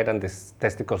really tight and the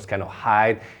testicles kind of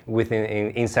hide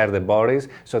inside the bodies,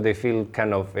 so they feel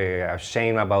kind of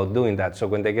ashamed about doing that. So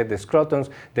when they get the scrotums,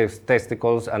 the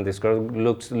testicles and the scrotum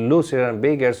looks looser and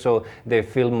bigger, so they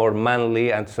feel more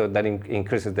manly, and so that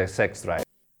increases their sex drive.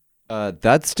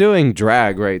 That's doing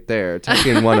drag right there.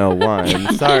 Taking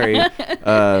 101. Sorry.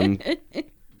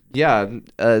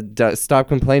 Stop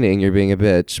complaining. You're being a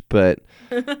bitch. But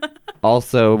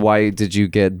also, why did you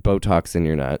get Botox in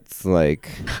your nuts? Like,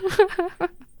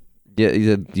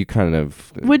 you kind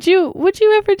of. Would you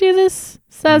ever do this,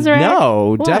 Sazerac?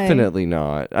 No, Why? Definitely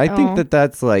not. I think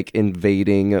that's like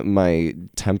invading my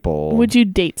temple. Would you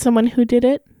date someone who did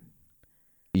it?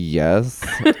 Yes.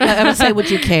 I would say, would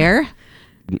you care?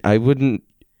 I wouldn't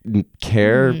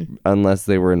care unless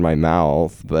they were in my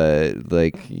mouth, but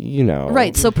like,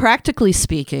 Right. So practically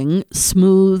speaking,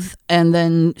 smooth and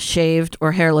then shaved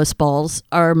or hairless balls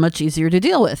are much easier to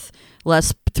deal with.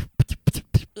 Less.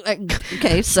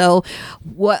 Okay. So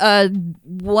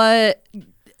what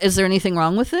is there anything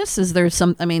wrong with this? Is there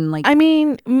some,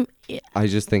 I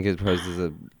just think it poses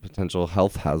a potential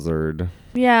health hazard.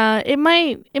 Yeah, it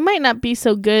might not be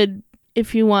so good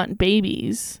if you want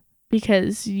babies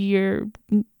because you're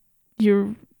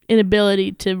your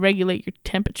inability to regulate your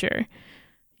temperature,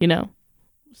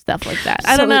 stuff like that.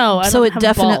 I don't know. I don't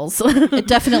have balls. It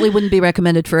definitely wouldn't be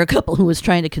recommended for a couple who was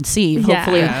trying to conceive.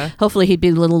 Yeah. Hopefully he'd be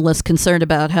a little less concerned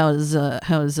about how his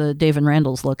Dave and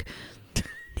Randall's look.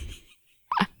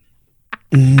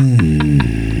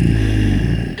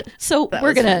 So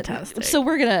we're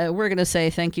gonna say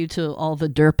thank you to all the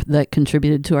derp that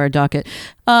contributed to our docket.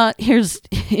 Here's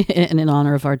in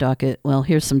honor of our docket. Well,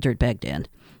 here's some Dirtbag Dan.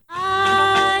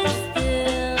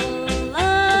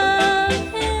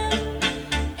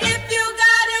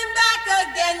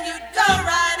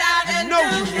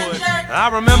 I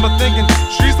remember thinking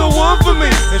she's the one for me,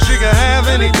 and she can have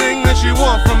anything that she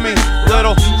want from me.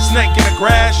 Little snake in the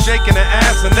grass, shaking her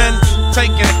ass, and then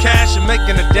taking the cash and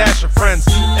making a dash of friends.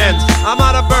 And I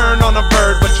might have burned on a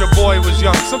bird, but your boy was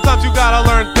young. Sometimes you gotta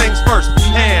learn things first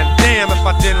hand. Damn if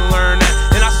I didn't learn that.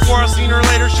 And I swore I seen her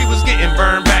later, she was getting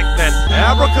burned back then.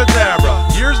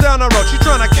 Abracadabra, years down the road, she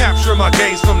trying to capture my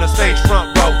gaze from the stage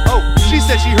front row. Oh, she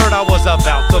said she heard I was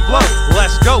about to blow.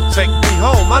 Let's go, take me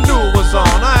home, I knew it was on.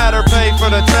 I had her pay for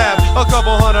the tab, a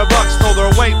couple $100. Told her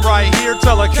wait right here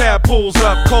till a cab pulls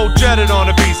up. Cold jetted on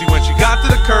a beezy. When she got to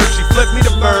the curb, she flipped me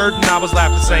the bird, and I was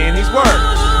laughing saying these words.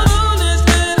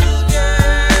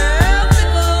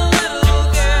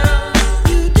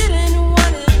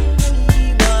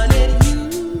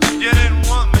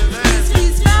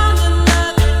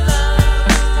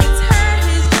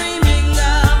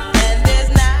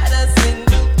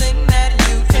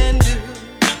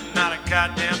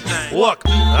 Look,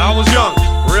 I was young,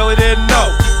 really didn't know.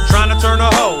 Trying to turn a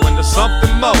hoe into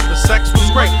something more. The sex was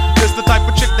great, this the type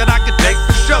of chick that I could date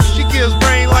for sure. She gives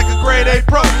brain like a grade A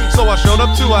pro. So I showed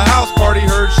up to a house party,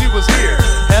 heard she was here.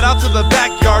 Head out to the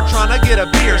backyard trying to get a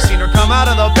beer. Seen her come out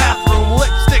of the bathroom,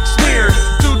 lipstick smeared.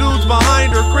 Two dudes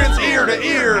behind her, grins ear to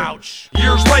ear. Ouch.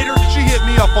 Years later, she hit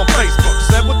me up on Facebook.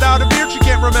 Said without a beard, she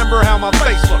can't remember how my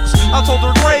face looks. I told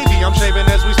her gravy, I'm shaving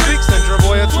as we speak. Send your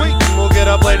boy a tweet, and we'll get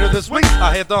up later this week.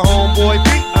 I hit the homeboy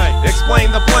beat,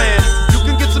 explain the plan. You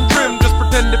can get some trim, just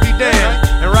pretend to be Dan.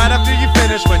 And right after you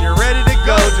finish, when you're ready to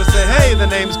go, just say, hey, the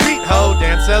name's Pete Ho.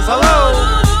 Dan says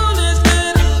hello.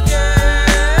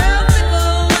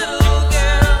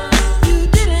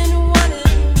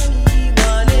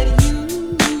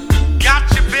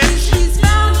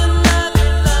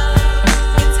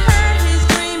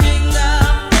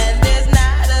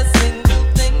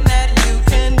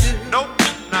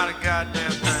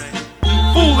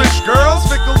 Girls,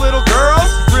 fickle little girls,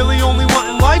 really only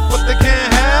wanting life what they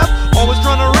can't have. Always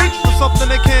trying to reach for something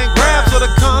they can't grab. So the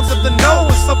concept of no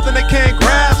is something they can't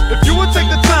grasp. If you would take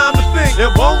the time to think, it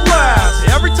won't last.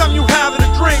 Every time you have it a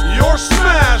drink, you're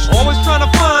smashed. Always trying to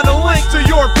find a link to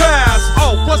your past.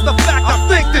 Oh, plus the fact I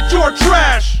think that you're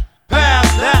trash.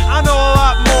 Past that, I know a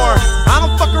lot more. I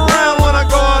don't fuck around when I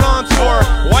go out on tour.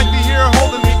 Wifey here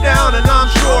holding me down, and I'm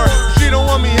sure she don't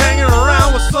want me hanging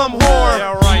around with some whore.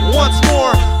 Yeah, right. Once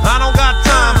more, I don't got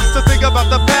time to think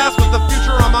about the past with the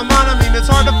future on my mind. I mean, it's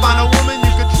hard to find a woman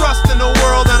you could trust in the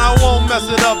world, and I won't mess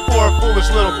it up for a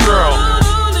foolish little girl.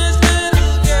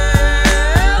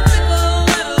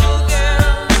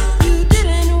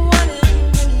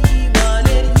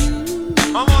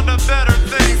 I'm on to better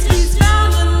things.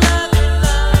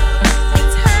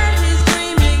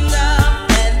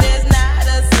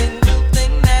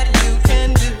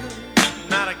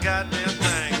 Not a goddamn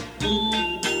thing.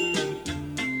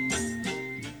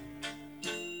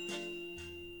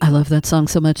 I love that song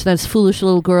so much. That's Foolish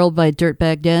Little Girl by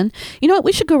Dirtbag Dan. You know what?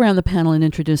 We should go around the panel and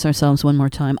introduce ourselves one more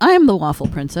time. I am the Waffle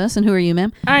Princess, and who are you,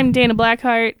 ma'am? I'm Dana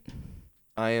Blackheart.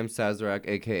 I am Sazerac,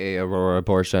 a.k.a. Aurora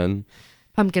Abortion.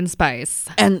 Pumpkin Spice.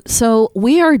 And so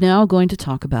we are now going to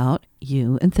talk about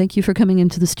you, and thank you for coming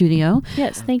into the studio.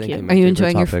 Yes, thank you. Are you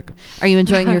enjoying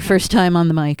your first time on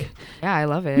the mic? Yeah, I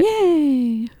love it.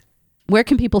 Yay! Where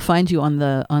can people find you on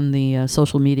the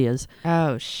social medias?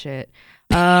 Oh shit.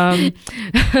 I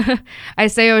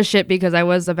say oh shit because I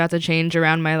was about to change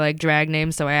around my drag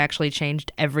name, so I actually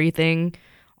changed everything,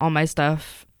 all my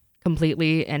stuff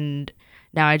completely, and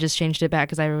now I just changed it back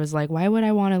because I was like, why would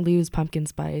I want to lose Pumpkin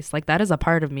Spice? That is a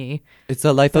part of me. It's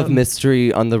a life of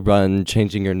mystery, on the run,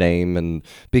 changing your name and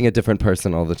being a different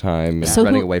person all the time, and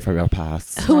running away from your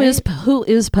past. Who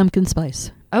is Pumpkin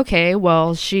Spice? Okay, well,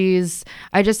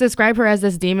 I just describe her as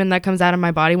this demon that comes out of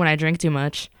my body when I drink too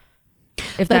much.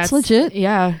 If that's legit.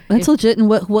 Yeah. That's legit. And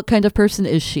what kind of person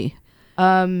is she?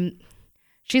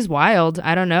 She's wild.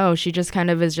 I don't know. She just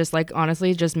kind of is just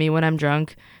honestly, just me when I'm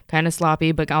drunk, kind of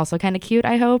sloppy, but also kind of cute,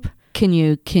 I hope. Can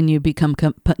you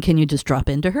just drop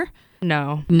into her?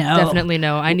 No. No. Definitely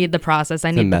no. I need the process.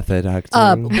 I need the method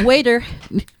acting. Waiter.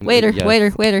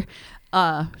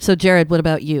 So Jared, what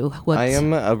about you? I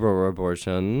am Aurora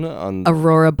Abortion on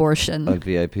Aurora Abortion on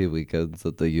VIP weekends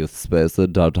at the youth space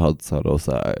in downtown San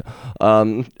Jose.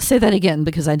 Say that again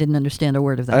because I didn't understand a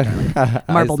word of that.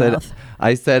 Marble mouth.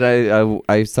 I said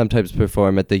I sometimes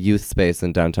perform at the youth space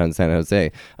in downtown San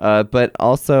Jose. But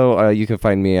also you can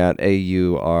find me at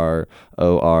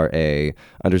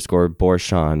AURORA_Borshon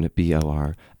BORSHON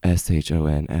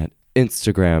at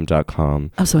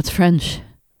Instagram.com. Oh, so it's French.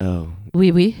 Oh.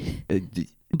 Oui.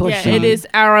 Yeah, it is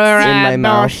Aurora In my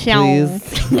mouth, Borshon.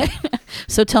 please.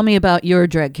 So tell me about your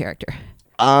drag character.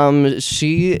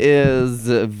 She is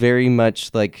very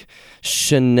much like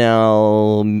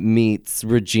Chanel meets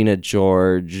Regina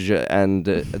George,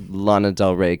 and Lana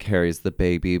Del Rey carries the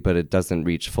baby, but it doesn't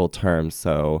reach full term,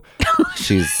 so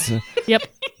she's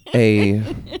a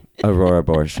Aurora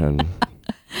Abortion.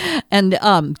 And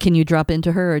can you drop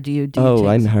into her, or do you?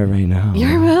 I'm her right now.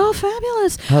 You're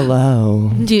fabulous. Hello.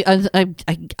 Do you,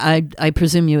 I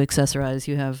presume you accessorize.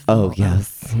 You have. Oh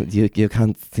yes, you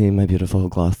can't see my beautiful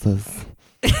glasses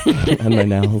and my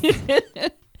nails. Who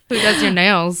does your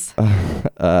nails?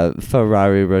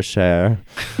 Ferrari Rocher.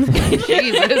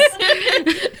 Jesus.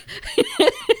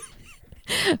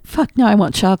 Fuck no, I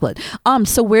want chocolate.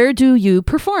 So where do you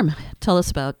perform? Tell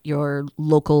us about your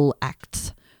local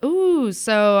acts. Ooh,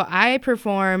 so I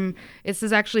perform. This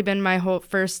has actually been my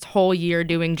first whole year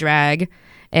doing drag,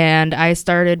 and I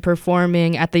started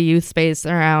performing at the youth space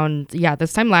around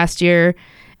this time last year,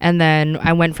 and then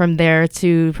I went from there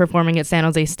to performing at San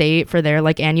Jose State for their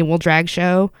like annual drag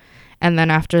show, and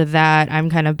then after that I'm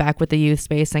kind of back with the youth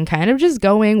space and kind of just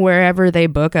going wherever they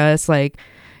book us. Like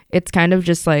it's kind of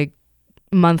just like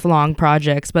month-long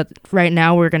projects, but right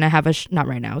now we're gonna have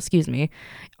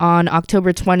on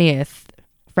October 20th.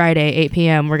 Friday, 8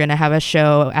 p.m., we're going to have a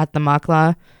show at the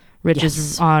Makla, which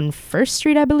is on 1st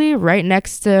Street, I believe, right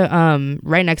next to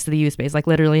the youth space, like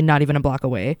literally not even a block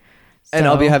away. And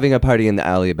I'll be having a party in the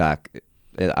alley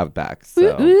out back.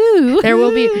 So there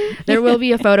will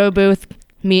be a photo booth,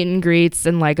 meet and greets,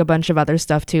 and like a bunch of other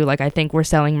stuff too. Like I think we're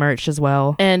selling merch as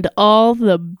well. And all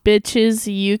the bitches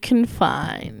you can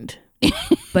find.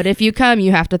 But if you come,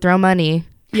 you have to throw money.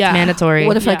 Yeah. Mandatory.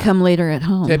 What if I come later at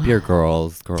home? Tip your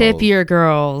girls. Tip your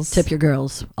girls. Tip your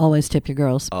girls. Always tip your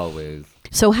girls. Always.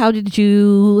 So how did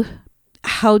either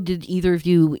of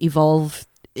you evolve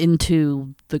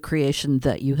into the creation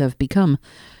that you have become?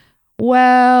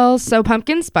 Well, so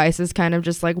pumpkin spice is kind of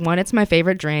just like it's my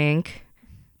favorite drink.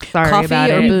 Sorry Coffee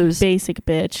about or it. booze? Basic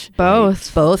bitch.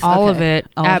 Both. All of it.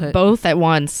 Both at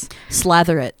once.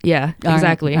 Slather it. Yeah,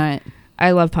 exactly. All right.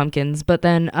 I love pumpkins. But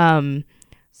then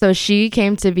so she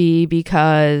came to be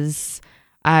because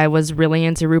I was really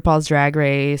into RuPaul's Drag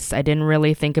Race. I didn't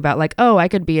really think about I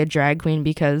could be a drag queen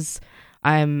because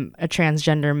I'm a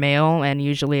transgender male, and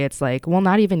usually it's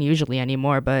not even usually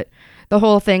anymore, but the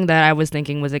whole thing that I was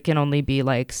thinking was it can only be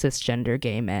cisgender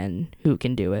gay men who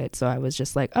can do it. So I was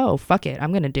just oh, fuck it, I'm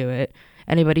going to do it.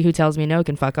 Anybody who tells me no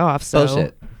can fuck off. So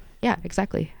bullshit. Yeah,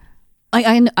 exactly.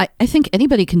 I think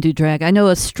anybody can do drag. I know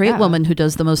a straight woman who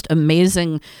does the most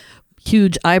amazing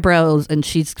huge eyebrows, and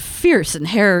she's fierce, and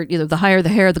hair, the higher the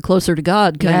hair, the closer to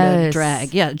God kind of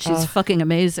drag. Yeah, she's fucking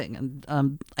amazing.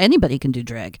 And anybody can do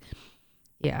drag.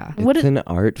 Yeah. It's an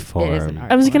art form. It is an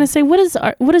art I was going to say, what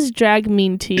does drag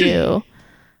mean to you?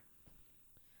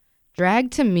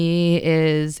 Drag to me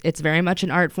it's very much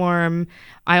an art form.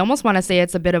 I almost want to say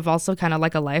it's a bit of also kind of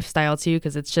like a lifestyle too,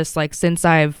 because it's just since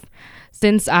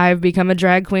I've become a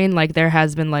drag queen, there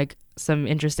has been some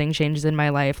interesting changes in my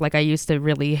life. I used to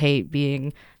really hate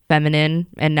being feminine,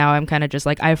 and now I'm kind of just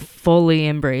I fully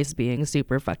embrace being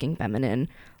super fucking feminine.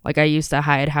 I used to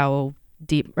hide how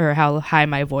deep or how high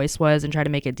my voice was and try to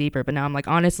make it deeper, but now I'm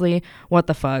honestly, what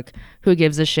the fuck? Who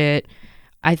gives a shit?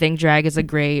 I think drag is a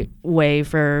great way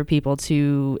for people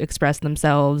to express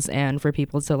themselves and for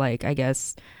people to I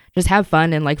guess just have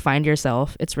fun and find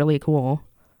yourself. It's really cool.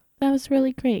 That was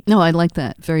really great. No, I like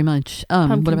that very much.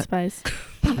 Pumpkin spice.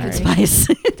 Pumpkin spice.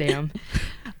 Damn.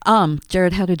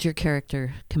 Jared, how did your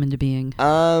character come into being?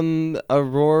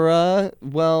 Aurora.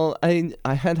 Well,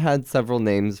 I had several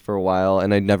names for a while,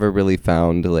 and I never really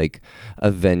found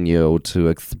a venue to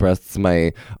express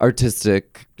my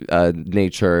artistic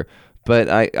nature. But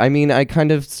I mean, I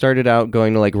kind of started out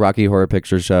going to Rocky Horror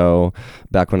Picture Show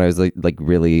back when I was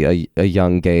really a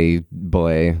young gay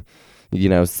boy.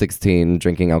 16,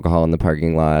 drinking alcohol in the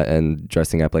parking lot and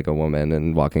dressing up like a woman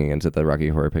and walking into the Rocky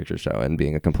Horror Picture Show and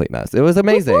being a complete mess. It was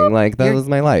amazing. That was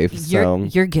my life.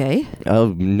 You're gay?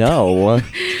 Oh, no.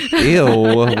 Ew.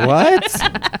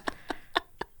 What?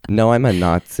 No, I'm a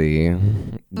Nazi.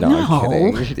 No,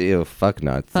 I'm kidding. Ew, fuck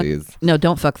Nazis. No,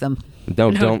 don't fuck them. No,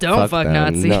 No, don't fuck them.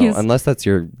 Nazis. No, unless that's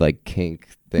your like kink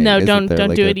thing. No, Isn't don't there,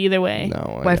 like, do a- it either way.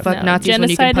 No. I Why guess fuck not. Nazis when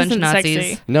you Genocide can punch isn't Nazis?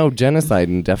 sexy. No, genocide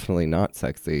and definitely not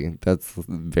sexy. That's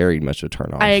very much a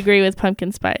turn off. I agree with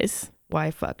pumpkin spice. Why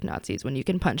fuck Nazis when you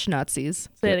can punch Nazis?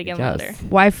 Say it again louder.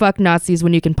 Why fuck Nazis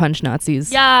when you can punch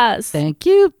Nazis? Yes. Thank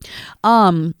you.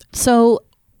 So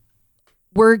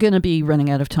we're going to be running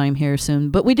out of time here soon,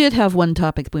 but we did have one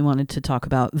topic we wanted to talk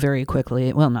about very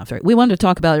quickly. Well, not very. We wanted to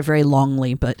talk about it very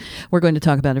longly, but we're going to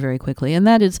talk about it very quickly, and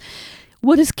that is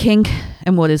what is kink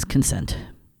and what is consent.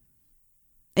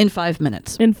 In 5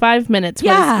 minutes. In 5 minutes.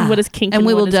 Yeah. What is kink and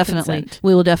we what will is definitely consent?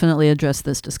 we will definitely address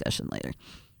this discussion later.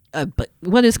 But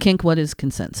what is kink? What is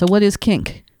consent? So what is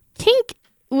kink? Kink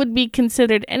would be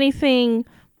considered anything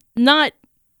not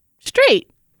straight.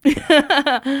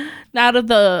 Out of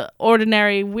the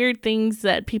ordinary weird things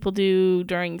that people do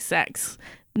during sex.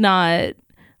 Not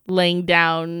laying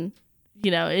down,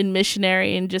 in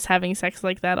missionary and just having sex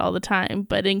like that all the time,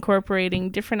 but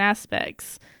incorporating different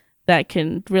aspects that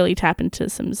can really tap into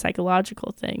some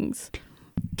psychological things.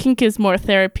 Kink is more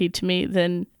therapy to me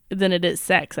than it is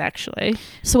sex, actually.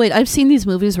 So wait, I've seen these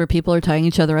movies where people are tying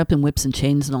each other up in whips and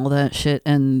chains and all that shit,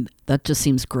 and that just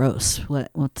seems gross.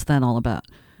 What's that all about?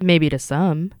 Maybe to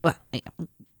some.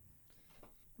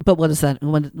 But what is that?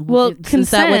 Well,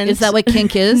 consent. Is that what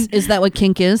kink is? Is that what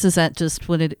kink is? Is that just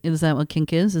what it is? That what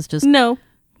kink is? Is just No.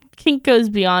 Kink goes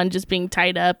beyond just being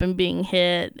tied up and being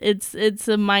hit. It's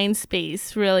a mind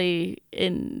space, really,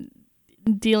 in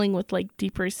dealing with like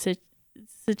deeper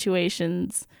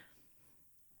situations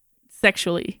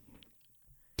sexually.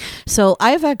 So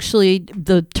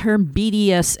the term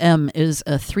BDSM is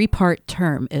a 3-part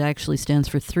term. It actually stands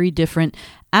for 3 different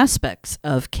aspects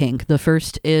of kink. The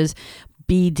first is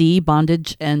BD,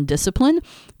 bondage and discipline.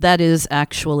 That is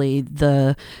actually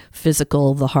the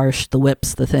physical, the harsh, the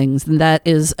whips, the things. And that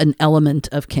is an element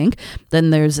of kink.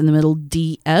 Then there's in the middle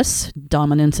DS,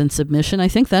 dominance and submission. I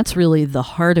think that's really the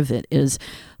heart of it, is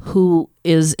who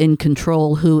is in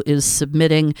control, who is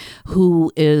submitting,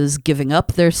 who is giving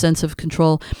up their sense of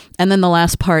control. And then the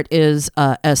last part is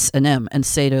S&M and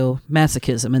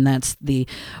sadomasochism. And that's the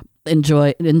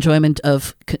enjoyment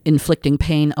of inflicting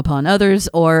pain upon others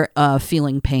or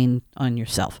feeling pain on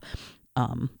yourself,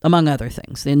 among other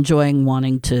things. Enjoying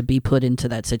wanting to be put into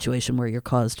that situation where you're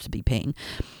caused to be pain.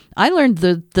 I learned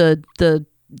the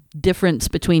difference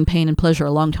between pain and pleasure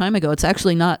a long time ago. It's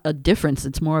actually not a difference.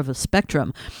 It's more of a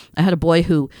spectrum. I had a boy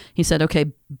who, he said,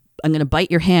 okay, I'm going to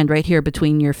bite your hand right here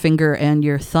between your finger and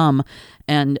your thumb.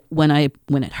 And when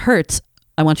it hurts,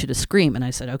 I want you to scream. And I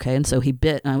said, okay. And so he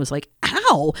bit and I was like,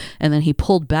 ow. And then he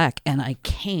pulled back and I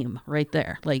came right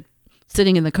there, like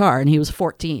sitting in the car. And he was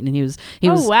 14 and he was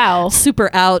wow,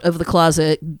 super out of the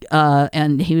closet.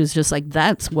 And he was just like,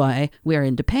 that's why we're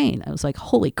into pain. I was like,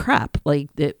 holy crap. Like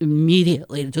it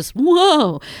immediately just,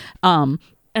 whoa. And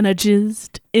I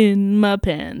jizzed in my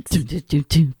pants.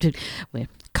 Wait,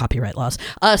 copyright laws.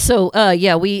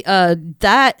 That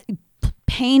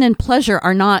pain and pleasure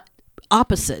are not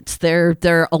opposites.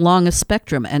 They're along a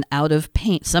spectrum, and out of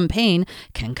some pain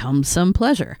can come some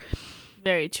pleasure.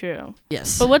 Very true.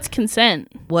 Yes. But what's consent?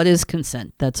 What is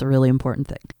consent? That's a really important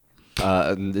thing.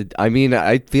 I mean,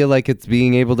 I feel like it's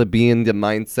being able to be in the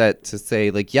mindset to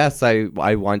say, like, yes, I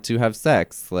want to have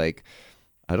sex. Like,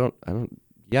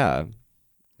 yeah.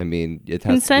 I mean, it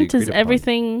has consent to be is agreed upon.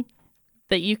 everything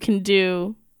that you can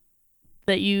do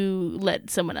that you let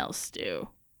someone else do.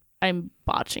 I'm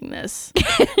botching this.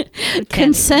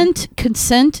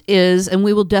 Consent is, and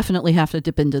we will definitely have to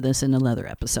dip into this in another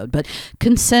episode, but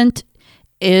consent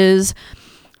is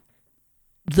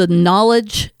the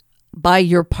knowledge by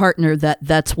your partner that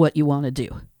that's what you want to do.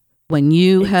 When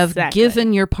you have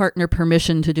given your partner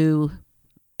permission to do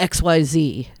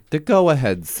XYZ. The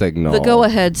go-ahead signal. The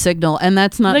go-ahead signal. And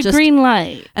that's not the just green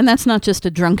light. And that's not just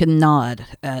a drunken nod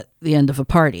at the end of a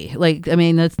party. Like, I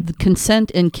mean, the consent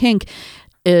in kink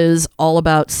is all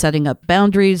about setting up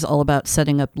boundaries, all about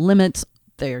setting up limits.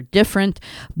 They're different,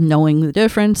 knowing the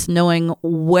difference, knowing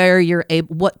where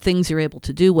what things you're able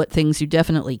to do, what things you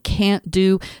definitely can't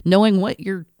do, knowing what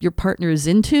your partner is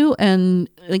into. And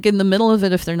like in the middle of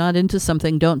it, if they're not into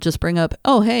something, don't just bring up,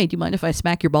 oh, hey, do you mind if I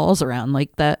smack your balls around?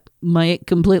 Like that might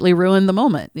completely ruin the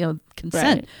moment.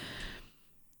 Consent. Right.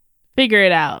 Figure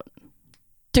it out.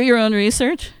 Do your own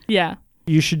research. Yeah.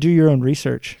 You should do your own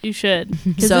research. You should.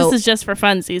 Because this is just for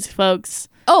funsies, folks.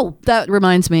 Oh, that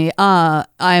reminds me.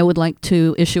 I would like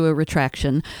to issue a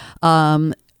retraction.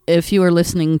 If you are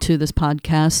listening to this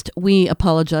podcast, we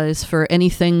apologize for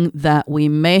anything that we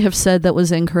may have said that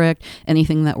was incorrect,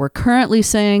 anything that we're currently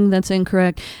saying that's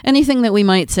incorrect, anything that we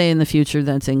might say in the future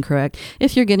that's incorrect.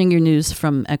 If you're getting your news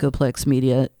from Echoplex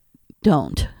Media,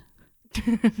 don't.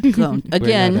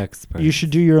 Again, you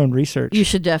should do your own research. You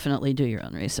should definitely do your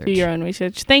own research. Do your own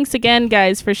research. Thanks again,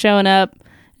 guys, for showing up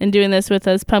and doing this with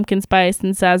us, Pumpkin Spice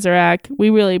and Sazerac. We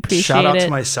really appreciate it. Shout out to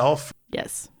myself.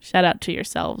 Yes. Shout out to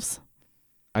yourselves.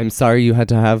 I'm sorry you had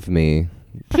to have me.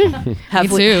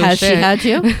 Has she had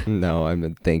you?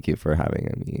 No, thank you for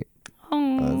having me.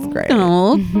 That's great.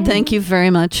 Oh, thank you very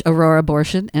much, Aurora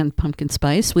Borscht and Pumpkin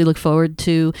Spice. We look forward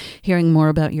to hearing more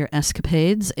about your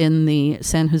escapades in the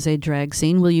San Jose drag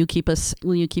scene. Will you keep us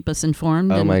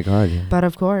informed? Oh my God. But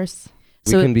of course.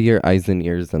 We can be your eyes and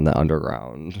ears in the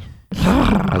underground.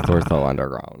 As we're so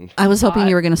underground. I was hoping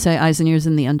you were going to say eyes and ears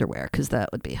in the underwear, because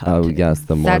that would be hot. Oh, yes,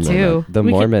 the Mormon. That too. The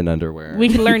Mormon underwear. We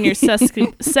can learn your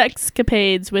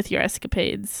sexcapades with your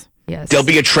escapades. Yes. There'll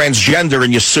be a transgender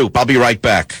in your soup. I'll be right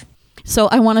back. So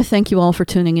I want to thank you all for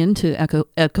tuning in to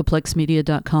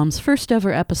EchoplexMedia.com's first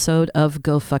ever episode of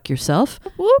Go Fuck Yourself.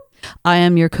 Whoop. I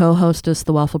am your co-hostess,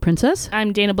 the Waffle Princess.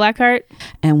 I'm Dana Blackheart.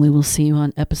 And we will see you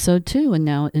on episode 2. And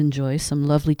now enjoy some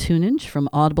lovely tunage from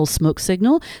Audible Smoke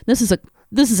Signal. This is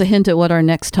a hint at what our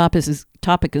next topic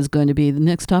is going to be. The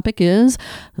next topic is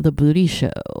The Booty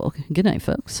Show. Good night,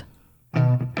 folks.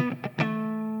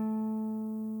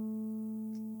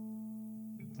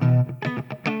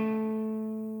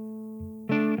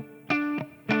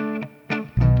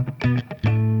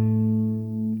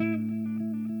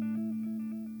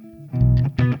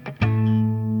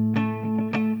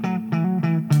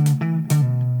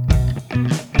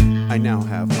 I now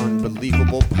have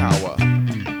unbelievable power.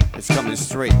 It's coming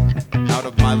straight out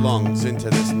of my lungs into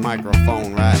this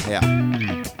microphone right here.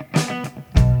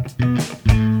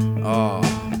 Oh.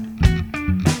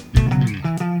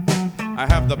 I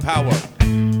have the power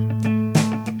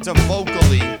to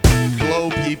vocally blow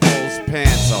people's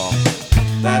pants off.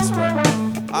 That's right.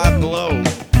 I blow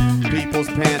people's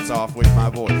pants off with my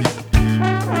voice.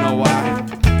 You know why?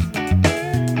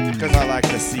 Because I like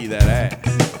to see that ass.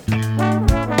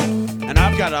 And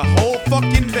I've got a whole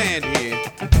fucking band here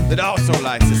that also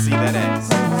likes to see that ass.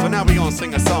 So now we're gonna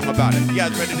sing a song about it. You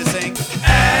guys ready to sing?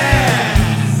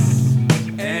 Ass,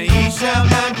 and ye shall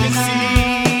not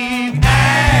conceive.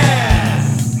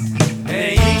 Ass,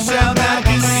 and ye shall not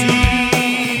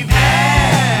conceive.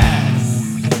 Ass,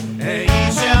 and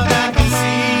ye shall not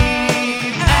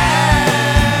conceive.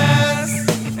 Ass,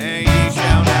 and ye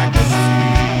shall not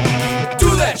conceive.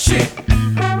 Do that shit.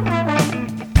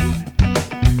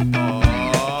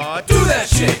 Do that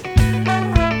shit.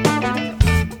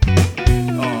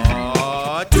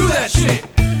 Oh, do that shit.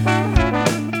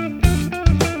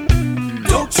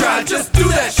 Don't try, just do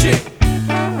that shit.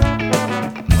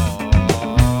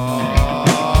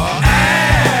 Oh,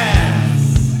 ass,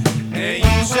 and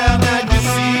ye shall not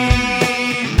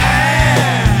conceive.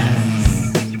 Ass,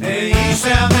 and ye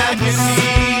shall not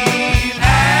conceive.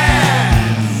 Ass,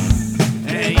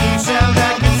 and ye shall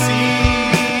not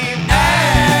conceive. Ass.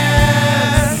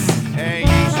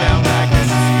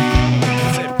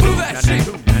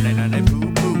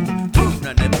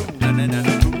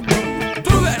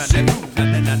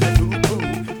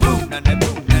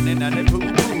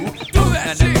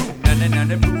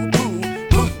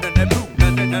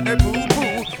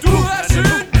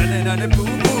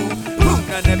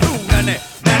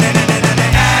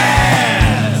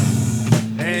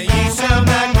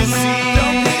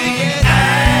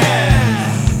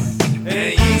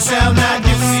 Shall not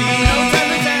conceive.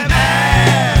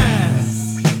 Ass,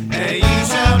 and ye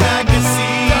shall not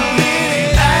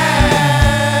conceive.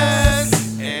 Ass,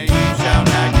 and ye shall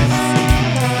not conceive.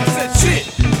 I said shit,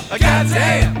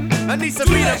 goddamn, I need some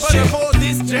peanut butter for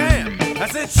this jam. I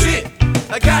said shit,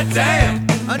 goddamn,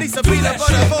 I need some peanut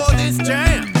butter for this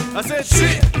jam. I said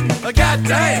shit,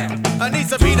 goddamn, I need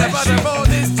some peanut butter for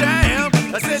this jam.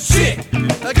 I said shit,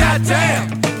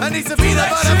 goddamn, I need some peanut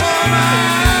butter for my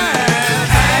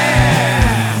ass.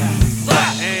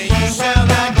 And ye shall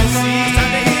not conceive.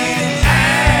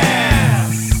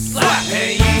 Ass,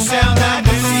 and ye shall not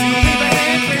conceive.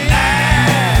 Ass,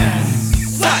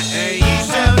 and ye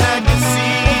shall not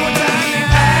conceive.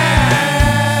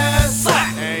 Ass,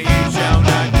 and ye shall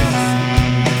not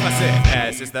conceive. I said,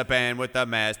 ass is the band with the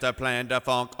master plan to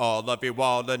funk all of you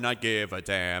all and not give a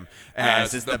damn.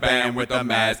 Ass is the band with the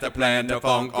master plan to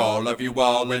funk all of you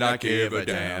all and not give a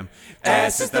damn.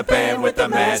 Ass is the band with the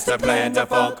master plan to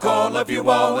funk all of you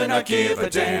all and not give a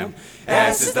damn.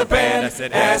 Ass is the band, I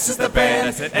said ass is the band,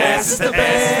 I said ass is the band,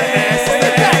 ass is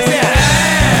the band.